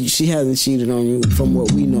loyal. She hasn't cheated on you from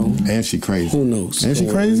what we know. And she crazy. Who knows? And she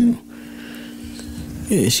crazy?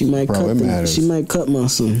 Yeah, she might she might cut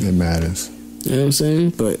muscle. It matters. You know what I'm saying?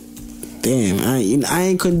 But damn, I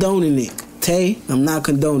ain't condoning it. Tay, I'm not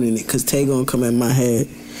condoning it because Tay gonna come at my head.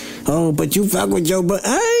 Oh, but you fuck with Joe, but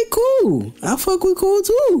I ain't cool. I fuck with cool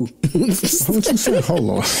too. What you say? Hold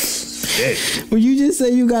on. Well, you just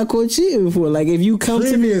said you got caught cheating before. Like if you come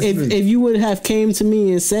to me, if you would have came to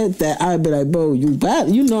me and said that, I'd be like, bro, you bad.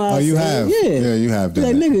 You know how. Oh, you have. Yeah, you have.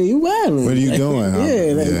 Like nigga, you wildin'. What are you doing?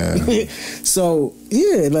 Huh? Yeah. So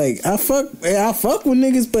yeah, like I fuck with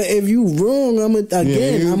niggas, but if you wrong, I'm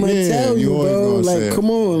gonna tell you, bro. Like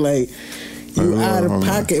come on, like. You out of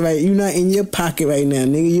pocket, right? You not in your pocket right now,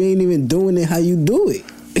 nigga. You ain't even doing it how you do it.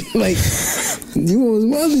 Like you want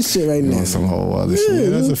some other shit right now. You want some whole other shit. Yeah,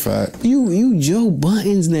 that's a fact. You Joe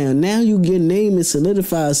Buttons now. Now your name is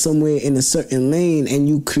solidified somewhere in a certain lane, and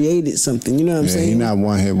you created something. You know what I'm saying? You're not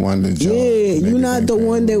one hit wonder Joe. Yeah, you're not the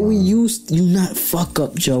one that we used. You not fuck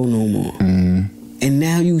up Joe no more. Mm-hmm. And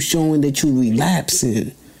now you showing that you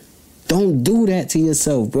relapsing. Don't do that to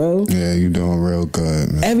yourself, bro. Yeah, you doing real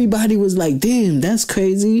good, man. Everybody was like, damn, that's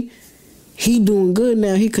crazy. He doing good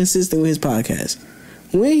now. He consistent with his podcast.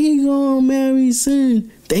 When he gonna marry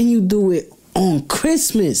soon, then you do it on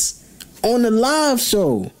Christmas, on the live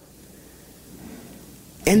show.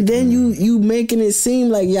 And then you making it seem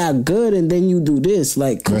like y'all good, and then you do this.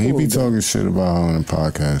 Like, come on, he be talking shit about on the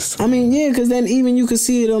podcast. I mean, yeah, because then even you could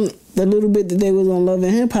see it on the little bit that they was on Love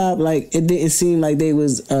and Hip Hop. Like, it didn't seem like they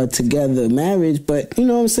was together marriage, but you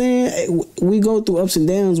know what I'm saying? We go through ups and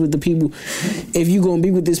downs with the people. If you gonna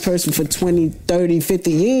be with this person for 20, 30,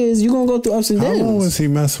 50 years, you gonna go through ups and downs. How long was he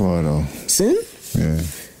messing with though? Sin? Yeah.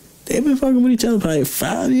 They've been fucking with each other probably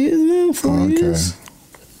 5 years now, 4 years.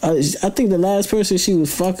 I think the last person she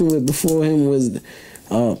was fucking with before him was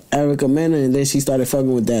Erica Mena, and then she started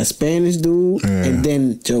fucking with that Spanish dude, and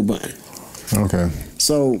then Joe Budden. Okay.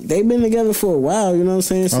 So they've been together for a while, you know what I'm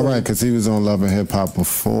saying? So, all right, because he was on Love and Hip Hop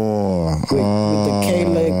before. With the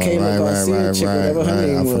Kayla Garcia chick, whatever her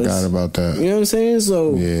name was. I forgot about that. You know what I'm saying?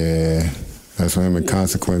 So yeah. That's when him and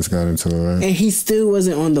Consequence got into it, right? And he still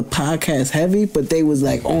wasn't on the podcast heavy, but they was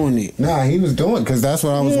like on it. Nah, he was doing, because that's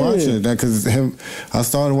what I was watching. Because I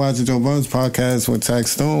started watching Joe Budden's podcast when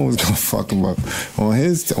Tax Stone was gonna fuck him up on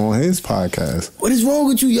his podcast. What is wrong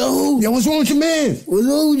with you, yo? Yo, what's wrong with your man? What's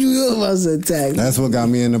wrong with you, yo? I said Tax. That's what got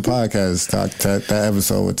me in the podcast. That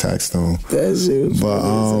episode with Tax Stone. That shit.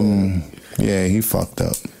 But yeah, he fucked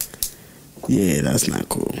up. Yeah, that's not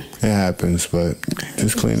cool. It happens, but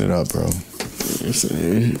just clean it up, bro. I'm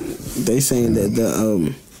saying they saying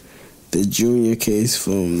that the junior case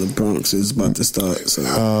from the Bronx is about to start. So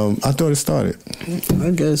I thought it started.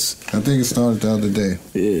 I guess. I think it started the other day.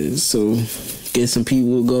 Yeah. So get some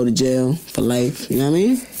people to go to jail for life. You know what I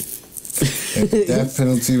mean? If the death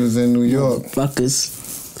penalty was in New York, fuckers.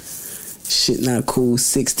 Shit not cool.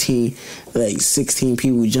 16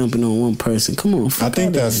 people jumping on one person. Come on. I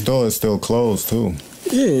think that store is still closed too.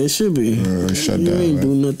 Yeah, it should be. Shut you down. ain't right?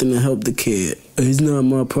 do nothing to help the kid. It's not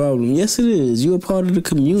my problem. Yes, it is. You're a part of the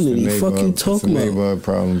community. Fuck you talking about? It's a neighborhood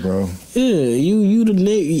problem, bro. Yeah, you the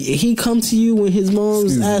neighbor. He come to you when his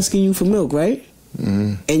mom's asking you for milk, right?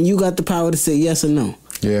 Mm-hmm. And you got the power to say yes or no.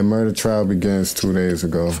 Yeah, murder trial begins 2 days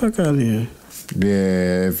ago. Fuck out of here.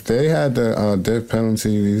 Yeah, if they had the death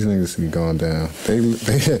penalty, these niggas would be gone down.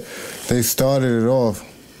 They started it off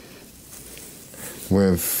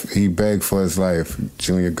with he begged for his life.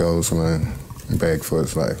 Junior goes, man, begged for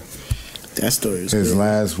his life. That story is his good.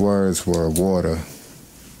 last words were water.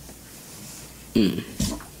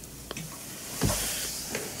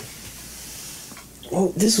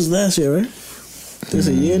 Oh, this was last year, right? This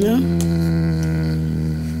a year now?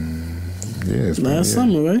 Yeah, it's last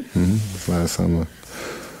summer, right? It's last summer.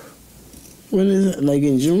 When is it? Like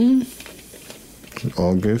in June?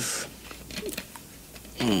 August.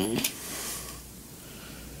 It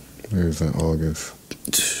was in August.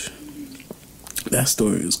 That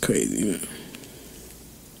story was crazy, man.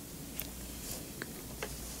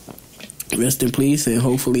 Rest in peace, and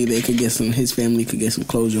hopefully they could get his family could get some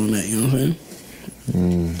closure on that, you know what I'm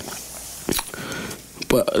saying?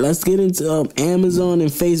 But let's get into Amazon and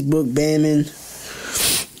Facebook banning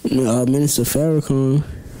Minister Farrakhan,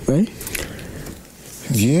 right?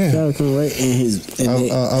 Yeah. Farrakhan, right?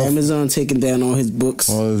 And Amazon taking down all his books.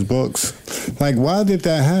 All his books. Like, why did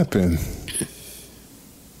that happen?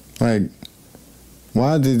 Like,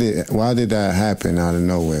 why did that happen out of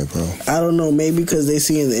nowhere, bro? I don't know. Maybe because they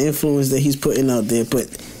seeing the influence that he's putting out there, but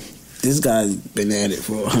this guy's been at it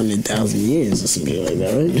for 100,000 years or something like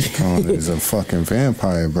that, right? Oh, he's a fucking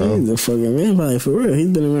vampire, bro. He's a fucking vampire for real. He's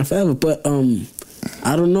been around forever. But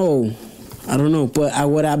I don't know. But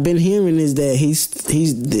what I've been hearing is that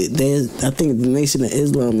I think the Nation of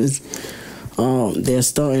Islam is they're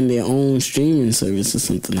starting their own streaming service or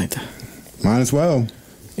something like that. Might as well.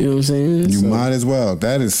 You know what I'm saying? You might as well.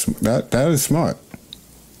 That is smart.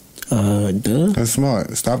 Duh. That's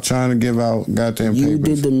smart. Stop trying to give out goddamn papers. You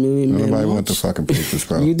did the Million Man Nobody March. want the fucking papers,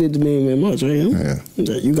 bro. You did the Million Man March, right? Yeah.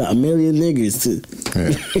 You got 1 million niggas to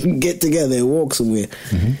get together and walk somewhere.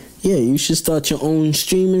 Mm-hmm. Yeah, you should start your own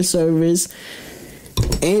streaming service.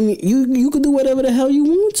 And you could do whatever the hell you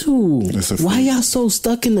want to. Why y'all so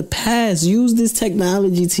stuck in the past? Use this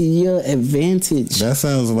technology to your advantage. That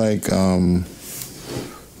sounds like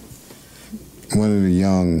one of the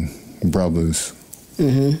young brothers.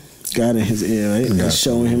 Got in his ear, right? Just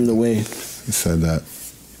showing him the way. He said that.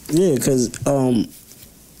 Yeah, because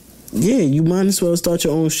you might as well start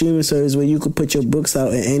your own streaming service where you could put your books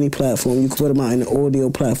out in any platform. You could put them out in an audio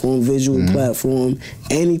platform, visual platform,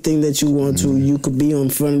 anything that you want to. You could be on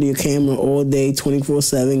front of your camera all day,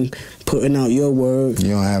 24/7, putting out your work.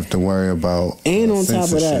 You don't have to worry about. And on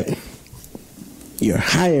top of that, you're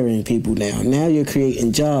hiring people now. Now you're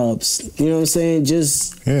creating jobs. You know what I'm saying?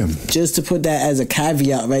 Just to put that as a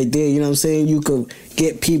caveat right there. You know what I'm saying? You could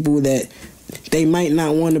get people that they might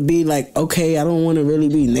not want to be like, okay, I don't want to really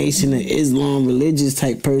be Nation of Islam religious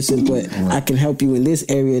type person, but I can help you in this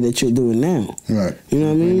area that you're doing now. Right. You know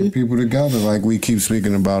what I mean? Bringing people together like we keep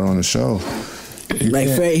speaking about on the show.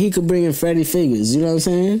 He could bring in Freddie Figures. You know what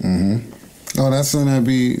I'm saying? Oh, that's gonna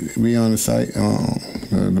be on the site.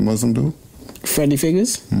 The Muslim dude. Freddie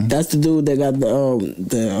Figures. That's the dude that got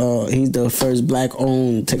he's the first black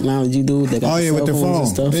owned technology dude that got with the phone and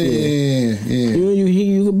stuff. Yeah.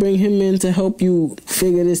 You could bring him in to help you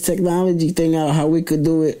figure this technology thing out, how we could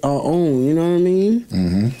do it our own. You know what I mean?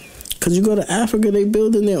 Cause you go to Africa, they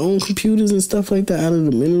building their own computers and stuff like that out of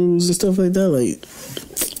the minerals and stuff like that. Like,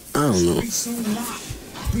 I don't know.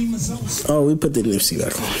 Oh, we put the Nipsey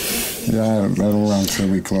back on. Yeah, I don't run till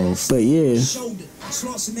we close. But yeah.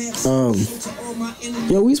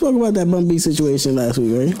 We spoke about that Bun B situation last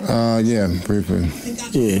week, right? Yeah, briefly.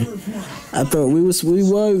 Yeah, I thought we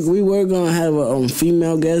were gonna have a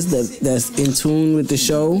female guest that's in tune with the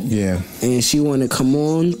show. Yeah, and she want to come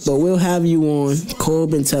on, but we'll have you on. Cole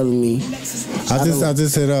been telling me. I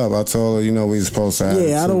just hit up. I told her, we supposed to have.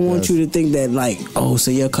 Yeah, I don't want you to think that like,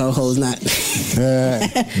 so your co-host not.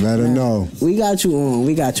 Let her know. We got you on.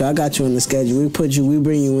 I got you on the schedule. We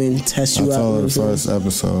bring you in, test you out. I told her the first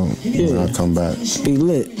episode. I'll come back. Be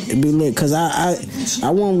lit. Cause I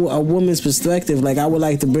want a woman's perspective. Like I would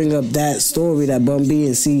like to bring up that story, that Bun B,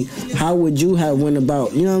 and see how would you have went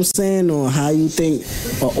about. You know what I'm saying, or how you think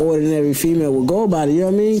an ordinary female would go about it. You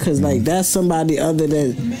know what I mean? Cause like that's somebody other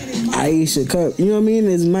than Aisha Curry. You know what I mean?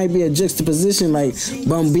 It might be a juxtaposition. Like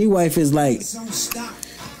Bun B wife is like,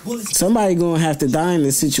 somebody gonna have to die in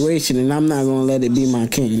this situation, and I'm not gonna let it be my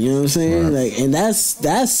king. You know what I'm saying? Right. Like, and that's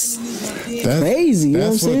crazy. You know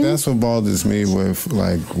what I'm saying? That's what bothers me with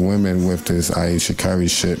like women with this Aisha Curry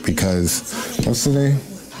shit. Because what's today?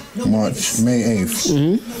 May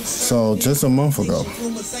 8th. So just a month ago,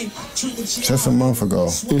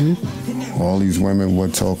 all these women were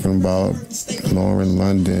talking about Lauren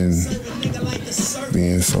London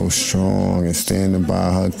being so strong and standing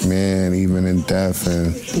by her man even in death,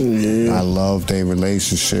 and I love their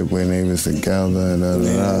relationship when they was together.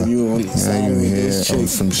 Now you hear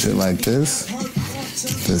some shit like this.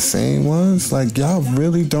 The same ones, like y'all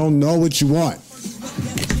really don't know what you want.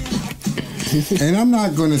 And I'm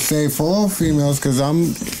not going to say for all females, because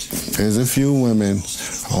there's a few women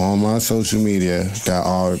on my social media that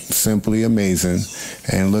are simply amazing,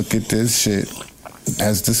 and look at this shit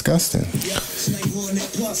as disgusting.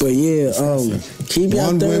 But yeah, keep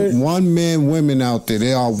your third. One man women out there.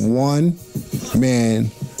 There are one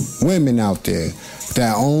man women out there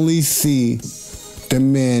that only see the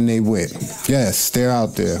man they with. Yes, they're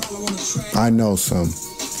out there. I know some.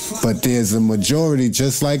 But there's a majority,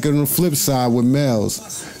 just like on the flip side with males,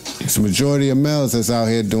 it's a majority of males that's out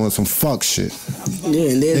here doing some fuck shit.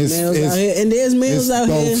 Yeah, and there's males out here. And there's males out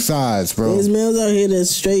here. Both sides, bro. There's males out here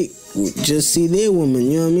that's straight just see their woman,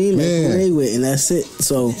 you know what I mean? Like who they with, and that's it.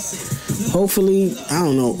 So hopefully, I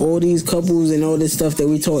don't know, all these couples and all this stuff that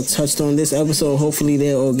we touched on this episode, hopefully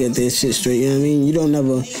they'll all get their shit straight, you know what I mean? You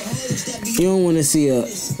don't want to see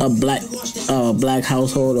a black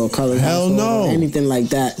household or colored household or anything like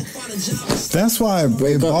that. That's why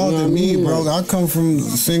it bothered me, bro. I come from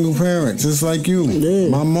single parent, just like you. Yeah.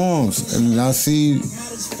 My mom's, and I see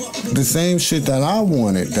the same shit that I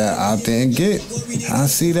wanted that I didn't get. I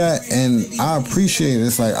see that, and I appreciate it.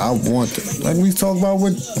 It's like I want, like we talked about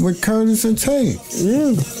with Curtis and Tay.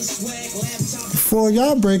 Yeah. Before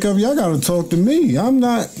y'all break up, y'all gotta talk to me. I'm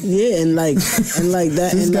not. Yeah, and like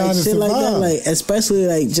that, and like shit like that, like especially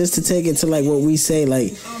like just to take it to like what we say,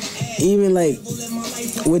 like even like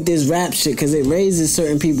with this rap shit, because it raises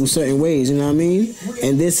certain people certain ways, you know what I mean?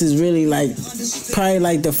 And this is really like probably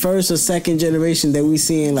like the first or second generation that we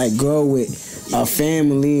seeing like grow with a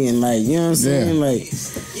family and like, you know what I'm saying? Yeah. Like,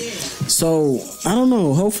 so I don't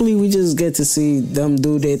know. Hopefully we just get to see them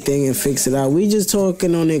do their thing and fix it out. We just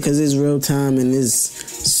talking on it because it's real time and there's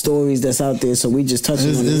stories that's out there, so we just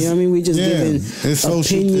touching on it. You know what I mean? We just giving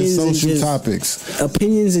opinions, social topics,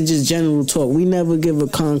 opinions and just general talk. We never give a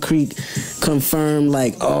concrete, confirmed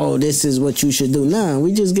like, oh, this is what you should do. Nah,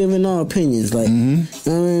 we just giving our opinions. Like, you know what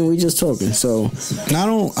I mean, we just talking. So I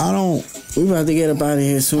don't. We about to get up out of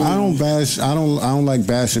here soon. I don't like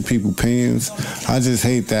bashing people's opinions. I just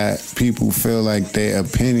hate that people feel like their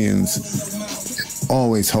opinions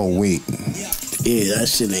always hold weight. Yeah, that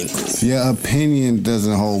shit ain't cool. Your opinion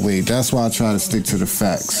doesn't hold weight. That's why I try to stick to the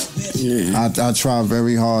facts. Yeah. I try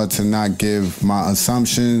very hard to not give my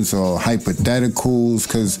assumptions or hypotheticals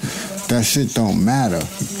because that shit don't matter.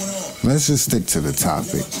 Let's just stick to the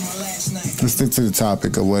topic. Let's stick to the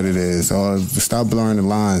topic of what it is. Or stop blurring the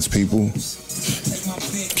lines, people.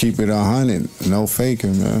 Keep it 100. No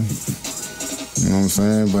faking, man. You know what I'm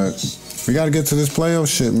saying? But we got to get to this playoff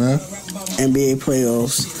shit, man. NBA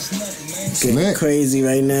playoffs. Getting crazy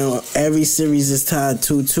right now. Every series is tied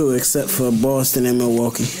 2-2 except for Boston and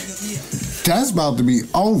Milwaukee. That's about to be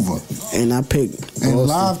over. And I picked Boston.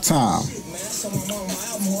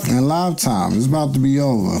 In live time. It's about to be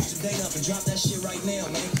over.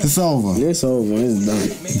 It's over. It's over.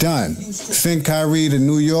 It's done. Send Kyrie to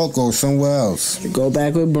New York or somewhere else. Go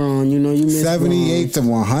back with Braun. You know you missed 78 to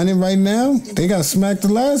 100 right now. They got smacked the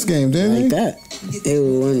last game, didn't they? Like that. It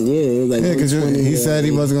was like because he said he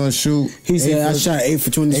wasn't going to shoot. He said I shot 8 for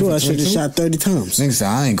 22. I should have shot 30 times. Nigga said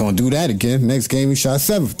I ain't going to do that again. Next game he shot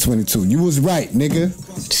 7 for 22. You was right, nigga.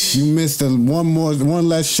 You missed one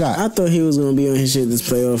less shot. I thought he was going to be on his shit this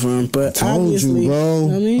playoff run, but I told you, bro. You know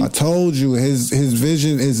what I mean? I told you his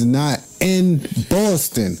vision is not in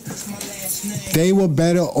Boston. They were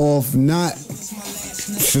better off not.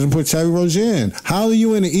 Should have put Terry Rozier in. How are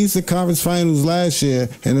you in the Eastern Conference Finals last year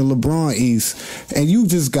in the LeBron East, and you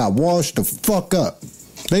just got washed the fuck up?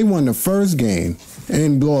 They won the first game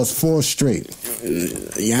and lost 4 straight.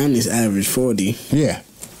 Giannis averaged 40. Yeah.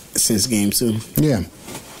 Since game 2. Yeah.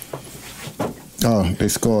 Oh, they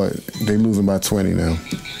scored. They losing by 20 now.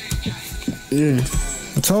 Yeah.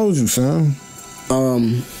 I told you, son.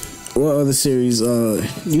 What other series?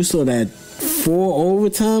 You saw that 4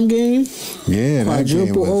 overtime game? Yeah,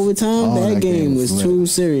 quadruple overtime. That game was too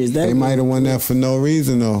serious. They might have won that for no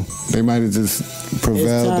reason though. They might have just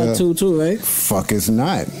prevailed. It's tied 2-2, right? Fuck, it's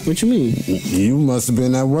not. What you mean? You must have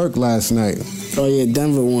been at work last night. Oh yeah,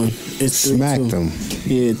 Denver won. It's smacked them.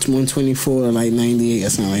 Yeah, it's 124 like 98 or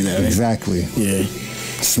something like that. Right? Exactly. Yeah.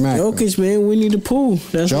 Smack Jokic, man, Winnie the Pooh.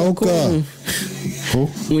 That's Joker. Who?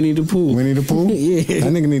 Winnie the Pooh. Winnie the Pooh? Yeah.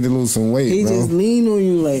 That nigga need to lose some weight, bro. He just lean on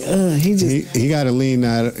you like, he gotta lean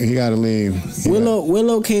out. He gotta lean.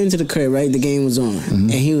 Willow came to the crib, right? The game was on. Mm-hmm.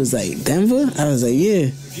 And he was like, Denver? I was like, yeah.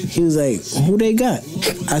 He was like, who they got?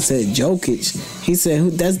 I said, Jokic. He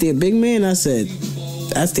said, that's their big man? I said,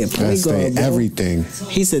 that's their point guard, bro. Everything.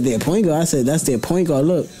 He said their point guard. I said that's their point guard.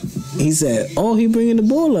 Look. He said, oh, he bringing the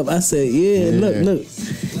ball up. I said, yeah. Look.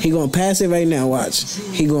 He gonna pass it right now. Watch.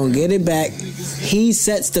 He gonna get it back. He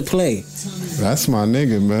sets the play. That's my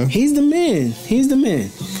nigga, man. He's the man.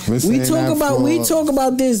 We talk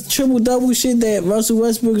about this triple double shit that Russell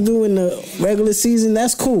Westbrook do in the regular season.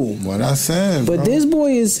 That's cool. What I said, but bro. This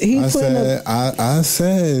boy is I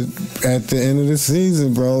said at the end of the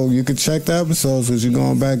season, bro, you could check the episodes because you're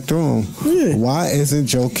going back through them. Yeah. Why isn't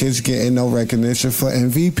Jokic getting no recognition for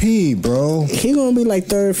MVP, bro? He gonna be like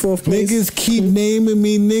third, fourth place. Niggas keep naming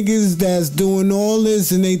me niggas that's doing all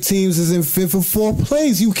this and they teams is in fifth or fourth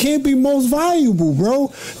place. You can't be most valuable,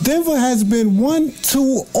 bro. Denver has been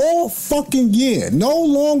 1-2 all fucking year. No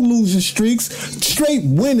long losing streaks, straight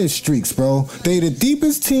winning streaks, bro. They the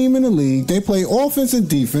deepest team in the league. They play offense and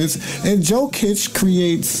defense, and Jokic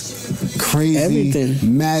creates crazy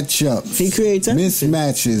matchups. He creates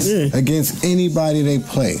mismatches against anybody they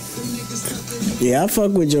play. Yeah, I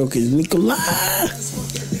fuck with Jokic. Nikolai.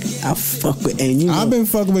 I fuck with, and you know, I've been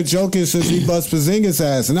fucking with Jokic since he bust Porzingis'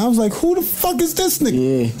 ass, and I was like, "Who the fuck is this nigga?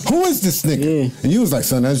 Yeah. Who is this nigga?" Yeah. And you was like,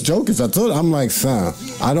 "Son, that's Jokic." I'm like, "Son,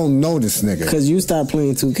 I don't know this nigga." Because you stopped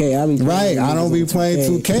playing 2K. I don't be playing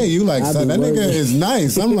 2K. You like, son, that nigga is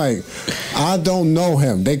nice. I'm like, I don't know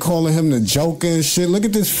him. They calling him the Joker and shit. Look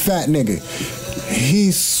at this fat nigga.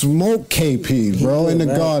 He smoked KP, bro, in the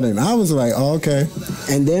garden. I was like, oh, okay.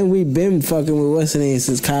 And then we been fucking with what's his name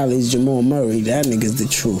since college, Jamal Murray. That nigga's the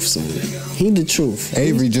truth, son. He the truth.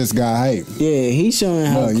 Avery just got hype. Yeah, he's showing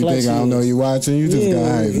how clutch you think I don't know you watching? You just got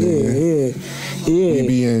hype, nigga. Yeah. He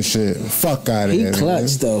be in shit. Fuck out of here. He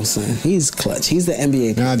clutch, though, son. He's clutch. He's the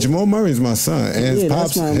NBA player. Nah, Jamal Murray's my son. And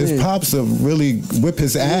his pops will really whip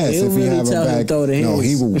his ass if he have a bad game. No,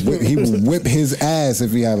 he will whip his ass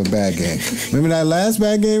if he have a bad game. Remember that last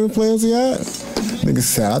bad game in playoffs he had? Nigga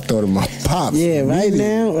said I thought of my pops. Yeah, right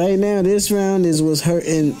now, this round is what's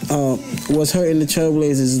hurting the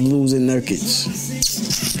Trailblazers losing Nurkic.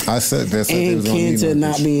 I said that. And Kanter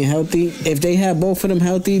not being healthy. If they have both of them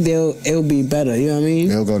healthy, it'll be better. You know what I mean?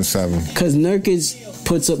 They'll go to 7. Because Nurkic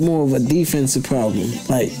puts up more of a defensive problem.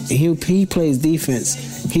 Like he plays defense.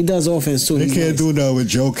 He does offense too. They can't do that with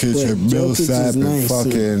Jokic and Millsap and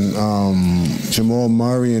fucking Jamal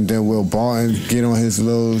Murray, and then Will Barton get on his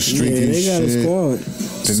little streaky shit. Yeah, they got a squad.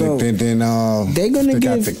 Then they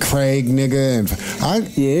got the Craig nigga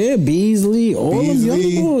and Beasley, all them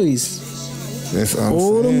young boys. That's what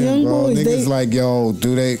I'm saying, bro. Niggas like, yo,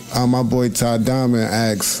 do they? My boy Ty Diamond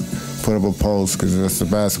put up a post because that's the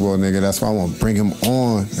basketball nigga. That's why I want to bring him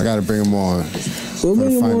on. I got to bring him on. We'll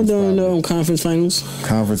bring him on during the conference finals.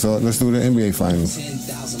 Let's do the NBA finals.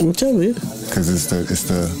 Whichever, yeah. Because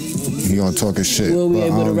he gonna talk his shit. We'll be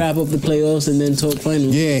able to wrap up the playoffs and then talk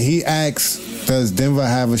finals. Yeah, he asks, does Denver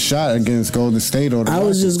have a shot against Golden State or the Rockets? I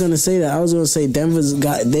was just gonna say that. I was gonna say they're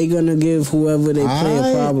gonna give whoever they play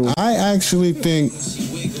a problem. I actually think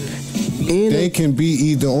they can be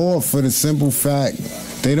either or for the simple fact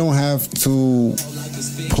they don't have to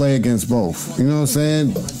play against both. You know what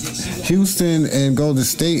I'm saying? Houston and Golden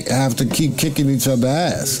State have to keep kicking each other's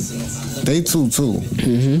ass. They 2-2.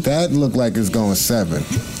 Mm-hmm. That look like it's going 7. I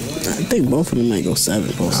think both of them might go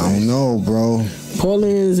 7. I don't know, bro.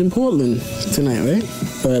 Portland is in Portland tonight,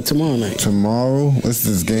 right? Tomorrow night. Tomorrow? What's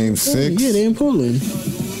this, game 6? Yeah, they're in Portland.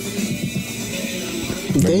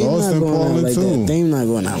 They're not going out like that. They're not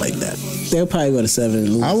going out like that. They'll probably go to 7 and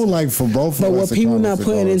lose. I would like for both of us. But what people not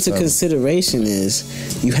putting into consideration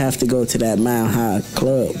is you have to go to that Mile High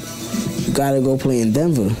club. You got to go play in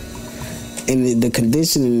Denver. And the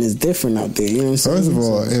conditioning is different out there. You know what I'm saying? First of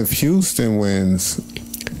all, if Houston wins,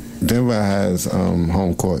 Denver has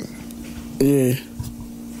home court. Yeah.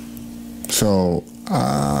 So,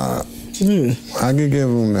 I can give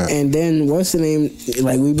them that. And then, what's the name?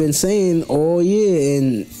 Like we've been saying all year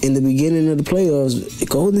in the beginning of the playoffs,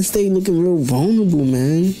 Golden State looking real vulnerable,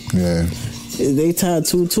 man. Yeah. They tied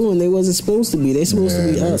 2-2 and they wasn't supposed to be. They supposed to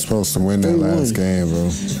be up. They were supposed to win that last game,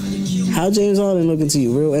 bro. How James Harden looking to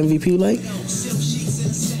you? Real MVP like?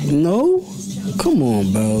 No? Come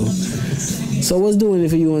on, bro. So what's doing it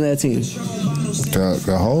for you on that team?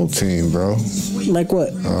 The whole team, bro. Like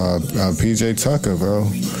what? PJ Tucker, bro.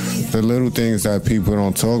 The little things that people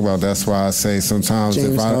don't talk about. That's why I say sometimes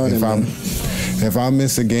if I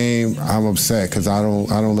miss a game, I'm upset because I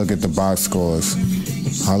don't look at the box scores.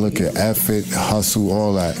 I look at effort, hustle,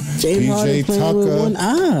 all that. James PJ Tucker. With one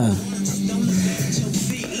eye.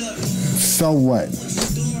 So what?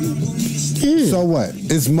 Yeah. So what?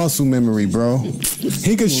 It's muscle memory, bro.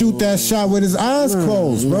 He could shoot that shot with his eyes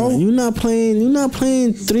closed, bro. You're not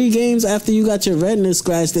playing 3 games after you got your retina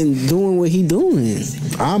scratched and doing what he doing.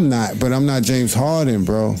 I'm not James Harden,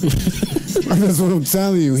 bro. That's what I'm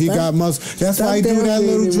telling you. He got muscle. That's why he do that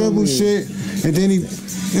little dribble shit. And then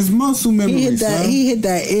it's muscle memory. He hit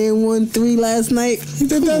that N13 last night. He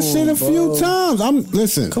did that shit a few times.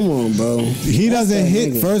 Listen. Come on, bro. He doesn't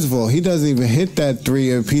hit. First of all, he doesn't even hit that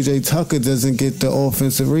three if PJ Tucker doesn't get the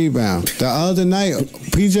offensive rebound. The other night,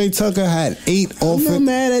 PJ Tucker had 8 offensive. I'm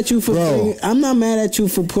not mad at you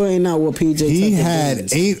for pointing out what PJ Tucker did. He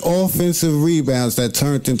had 8 offensive rebounds that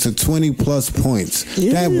turned into 20 plus points.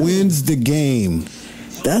 Yeah. That wins the game.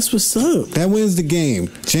 That's what's up. That wins the game.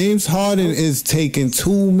 James Harden is taking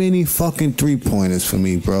too many fucking 3-pointers for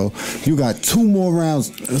me, bro. You got 2 more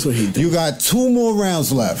rounds. That's what he did. You got 2 more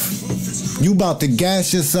rounds left. You about to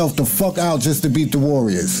gas yourself the fuck out just to beat the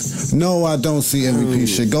Warriors. No, I don't see MVP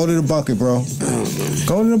shit. Go to the bucket, bro.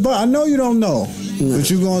 Go to the bucket. I know you don't know. But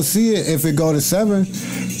you gonna see it if it go to 7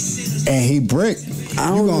 and he brick.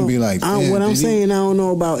 You're going to be like, what I'm saying I don't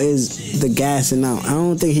know about is the gassing out. I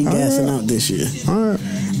don't think he gassing out this year. All right.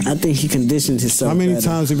 I think he conditioned himself. How many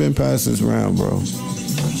times he been past this round, bro?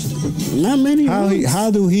 Not many. How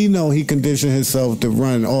do he know he conditioned himself to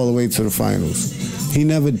run all the way to the finals? He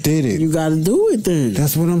never did it. You got to do it then.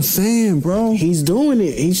 That's what I'm saying, bro. He's doing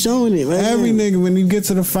it. He's showing it. Right Every now. nigga, when you get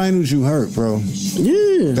to the finals, you hurt, bro.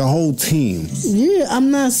 Yeah. The whole team. Yeah, I'm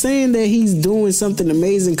not saying that he's doing something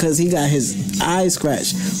amazing because he got his eyes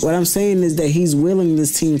scratched. What I'm saying is that he's willing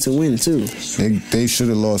this team to win, too. They should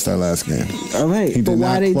have lost that last game. All right. He did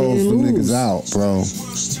not close them niggas out, bro.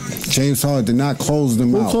 James Harden did not close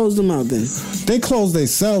them out. Who closed them out then? They closed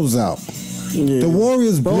themselves out. Yeah. The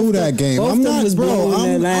Warriors blew that game. I'm not, bro.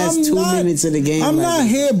 I'm the last 2 minutes of the game. I'm not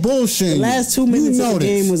here bullshitting. The last 2 minutes of the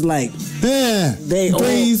game was like,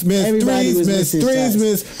 threes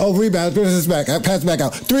miss. Oh, rebound, pass back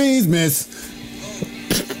out. Threes miss.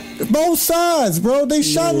 Both sides, bro. They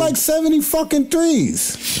shot like 70 fucking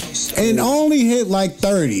threes and only hit like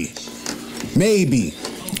 30, maybe.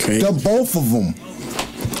 The both of them.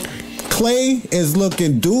 Clay is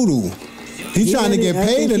looking doodle. He trying to get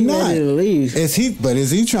paid or not? Is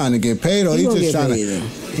he trying to get paid or he just trying to?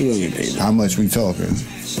 He gonna get paid. How much we talking?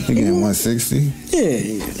 He getting 160. Yeah.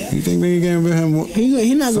 You think they giving him?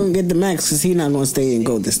 He not gonna get the max because he not gonna stay in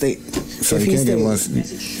Golden State. So he can't get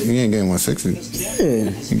He ain't getting 160.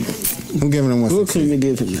 Yeah. Who giving him 160? Brooklyn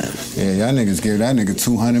give him that. Yeah, y'all niggas give that nigga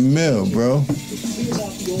 200 mil, bro.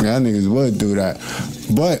 Y'all niggas would do that,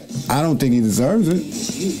 but I don't think he deserves it.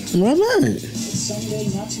 Why not?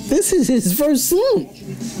 This is his first slump.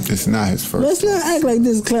 It's not his first. Let's not act like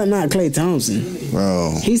this is not Klay Thompson.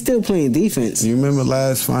 Bro. He's still playing defense. You remember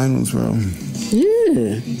last finals, bro?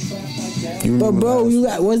 Yeah. But, bro,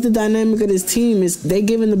 what's the dynamic of this team? Is they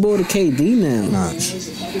giving the ball to KD now. Nah,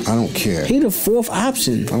 I don't care. He the 4th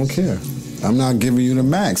option. I don't care. I'm not giving you the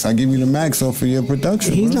max. I give you the max off of your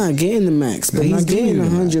production. He's not getting the max, but he's getting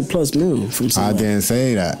 100 plus mil from somebody. I didn't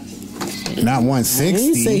say that. Not 160. I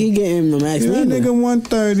didn't say he getting the max. That nigga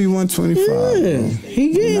 130, 125. Yeah, bro.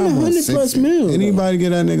 he getting 100 plus mil. Anybody get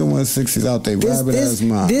that nigga 160s out there? Rabbit ass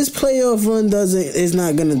mouth. This playoff run is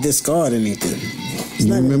not gonna discard anything.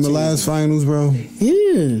 You remember last finals, bro?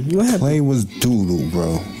 Yeah. What happened? Clay was doodle,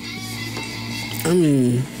 bro. I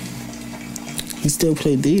mean, he still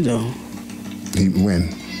played D though. He win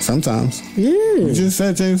sometimes. Yeah. You just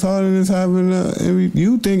said James Harden is having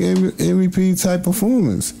you think MVP type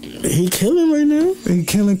performance. He killing right now. He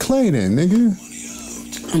killing Clay then, nigga.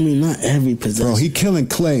 I mean, not every possession. Bro, he killing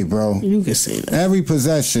Clay, bro. You can say that. Every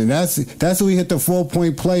possession. That's who he hit the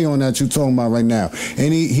 4-point play on that you talking about right now.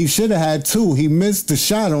 And he should have had 2. He missed the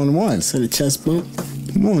shot on 1. So the chest bump.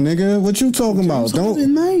 Come on, nigga. What you talking about?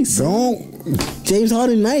 James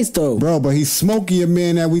Harden nice though. Bro, but he's smokier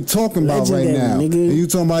man that we talking about right now. Nigga. And you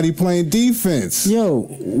talking about he playing defense. Yo,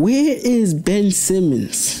 where is Ben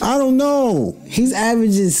Simmons? I don't know. He's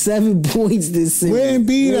averaging 7 points this season. Where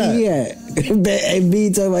Embiid at? Yeah.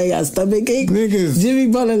 Embiid talking about he got stomach ache. Niggas. Jimmy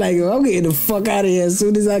Butler like, I'm getting the fuck out of here as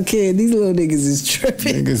soon as I can. These little niggas is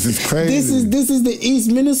tripping. Niggas is crazy. This is the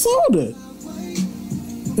East Minnesota.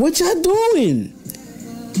 What y'all doing?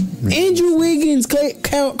 Andrew Wiggins,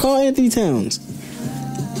 Carl Anthony Towns,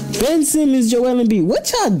 Ben Simmons, Joel Embiid.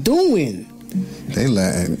 What y'all doing? They ain't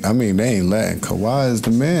letting Kawhi is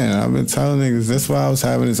the man. I've been telling niggas. That's why I was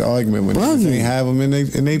having this argument when they have him in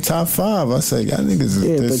they top 5. I say, y'all niggas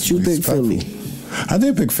is but you picked Philly. I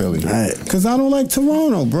did pick Philly. Right. Because I don't like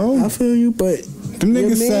Toronto, bro. I feel you, but them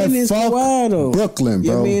niggas said fuck Brooklyn,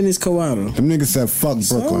 bro. Your man is Kawhi. Them niggas said fuck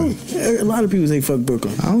Brooklyn. A lot of people say fuck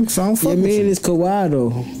Brooklyn. I don't fuck your man is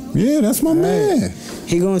Kawhi. Yeah, that's my man.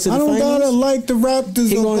 He going to the finals? I don't gotta like the Raptors.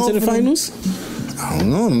 He going to the finals? I don't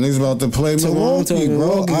know. Them niggas about to play Milwaukee,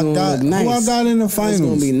 bro. Who I got in the finals? It's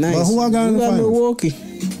gonna be nice. But who I got in the finals? Milwaukee.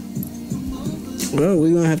 Well,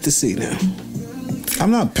 we're gonna have to see now.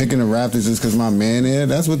 I'm not picking the Raptors just because my man here.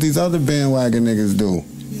 That's what these other bandwagon niggas do.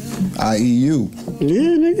 I.e. you.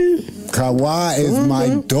 Yeah, nigga. Kawhi is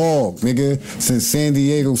my dog, nigga, since San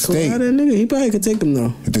Diego State. Kawhi, that nigga, he probably could take them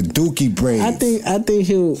though. The Dookie braids. I think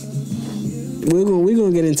he'll. We're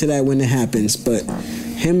gonna get into that when it happens, but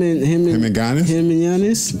him and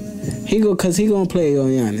Giannis, he gonna play on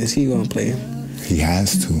Giannis. He gonna play him. He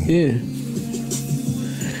has to. Yeah.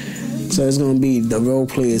 So it's gonna be the role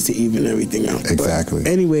players to even everything out. Exactly.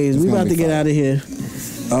 But anyways, we about to get out of here.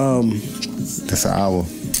 That's an hour.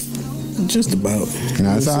 Just about.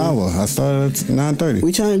 No, it's an hour. I started at 9:30.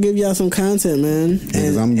 We trying to give y'all some content, man.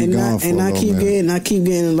 I keep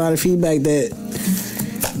getting a lot of feedback that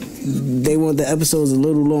they want the episodes a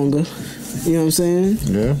little longer. You know what I'm saying?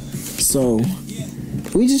 Yeah. So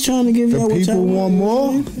we just trying to give y'all what y'all want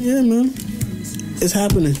more. Yeah, man. It's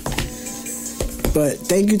happening. But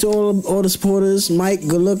thank you to all the supporters. Mike,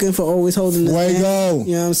 good looking for always holding the Way go.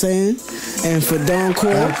 You know what I'm saying? And for Don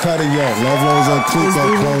Core. I'm cutting yet. Love Rose and Clico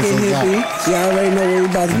closes out. Y'all already know what we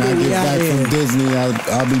about to do. When I get back from Disney,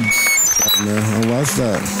 I'll be... Man, what's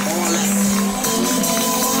that?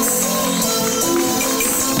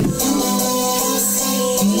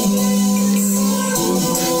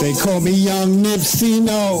 They call me Young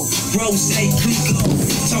Nipsino. Rose Clico,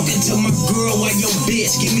 talking to my girl while your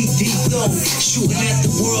bitch give me deep though. Shooting at the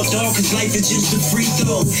world, dog, cause life is just a free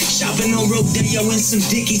throw. Shopping on Rodeo and some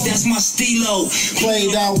Dickies, that's my stilo.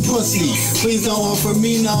 Played out pussy, please don't offer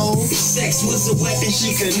me no. Sex was a weapon,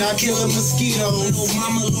 she could not kill a mosquito. Little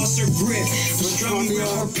mama lost her grip, was drumming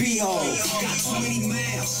on her pee hole. Got 20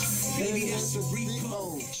 miles, baby, that's a real.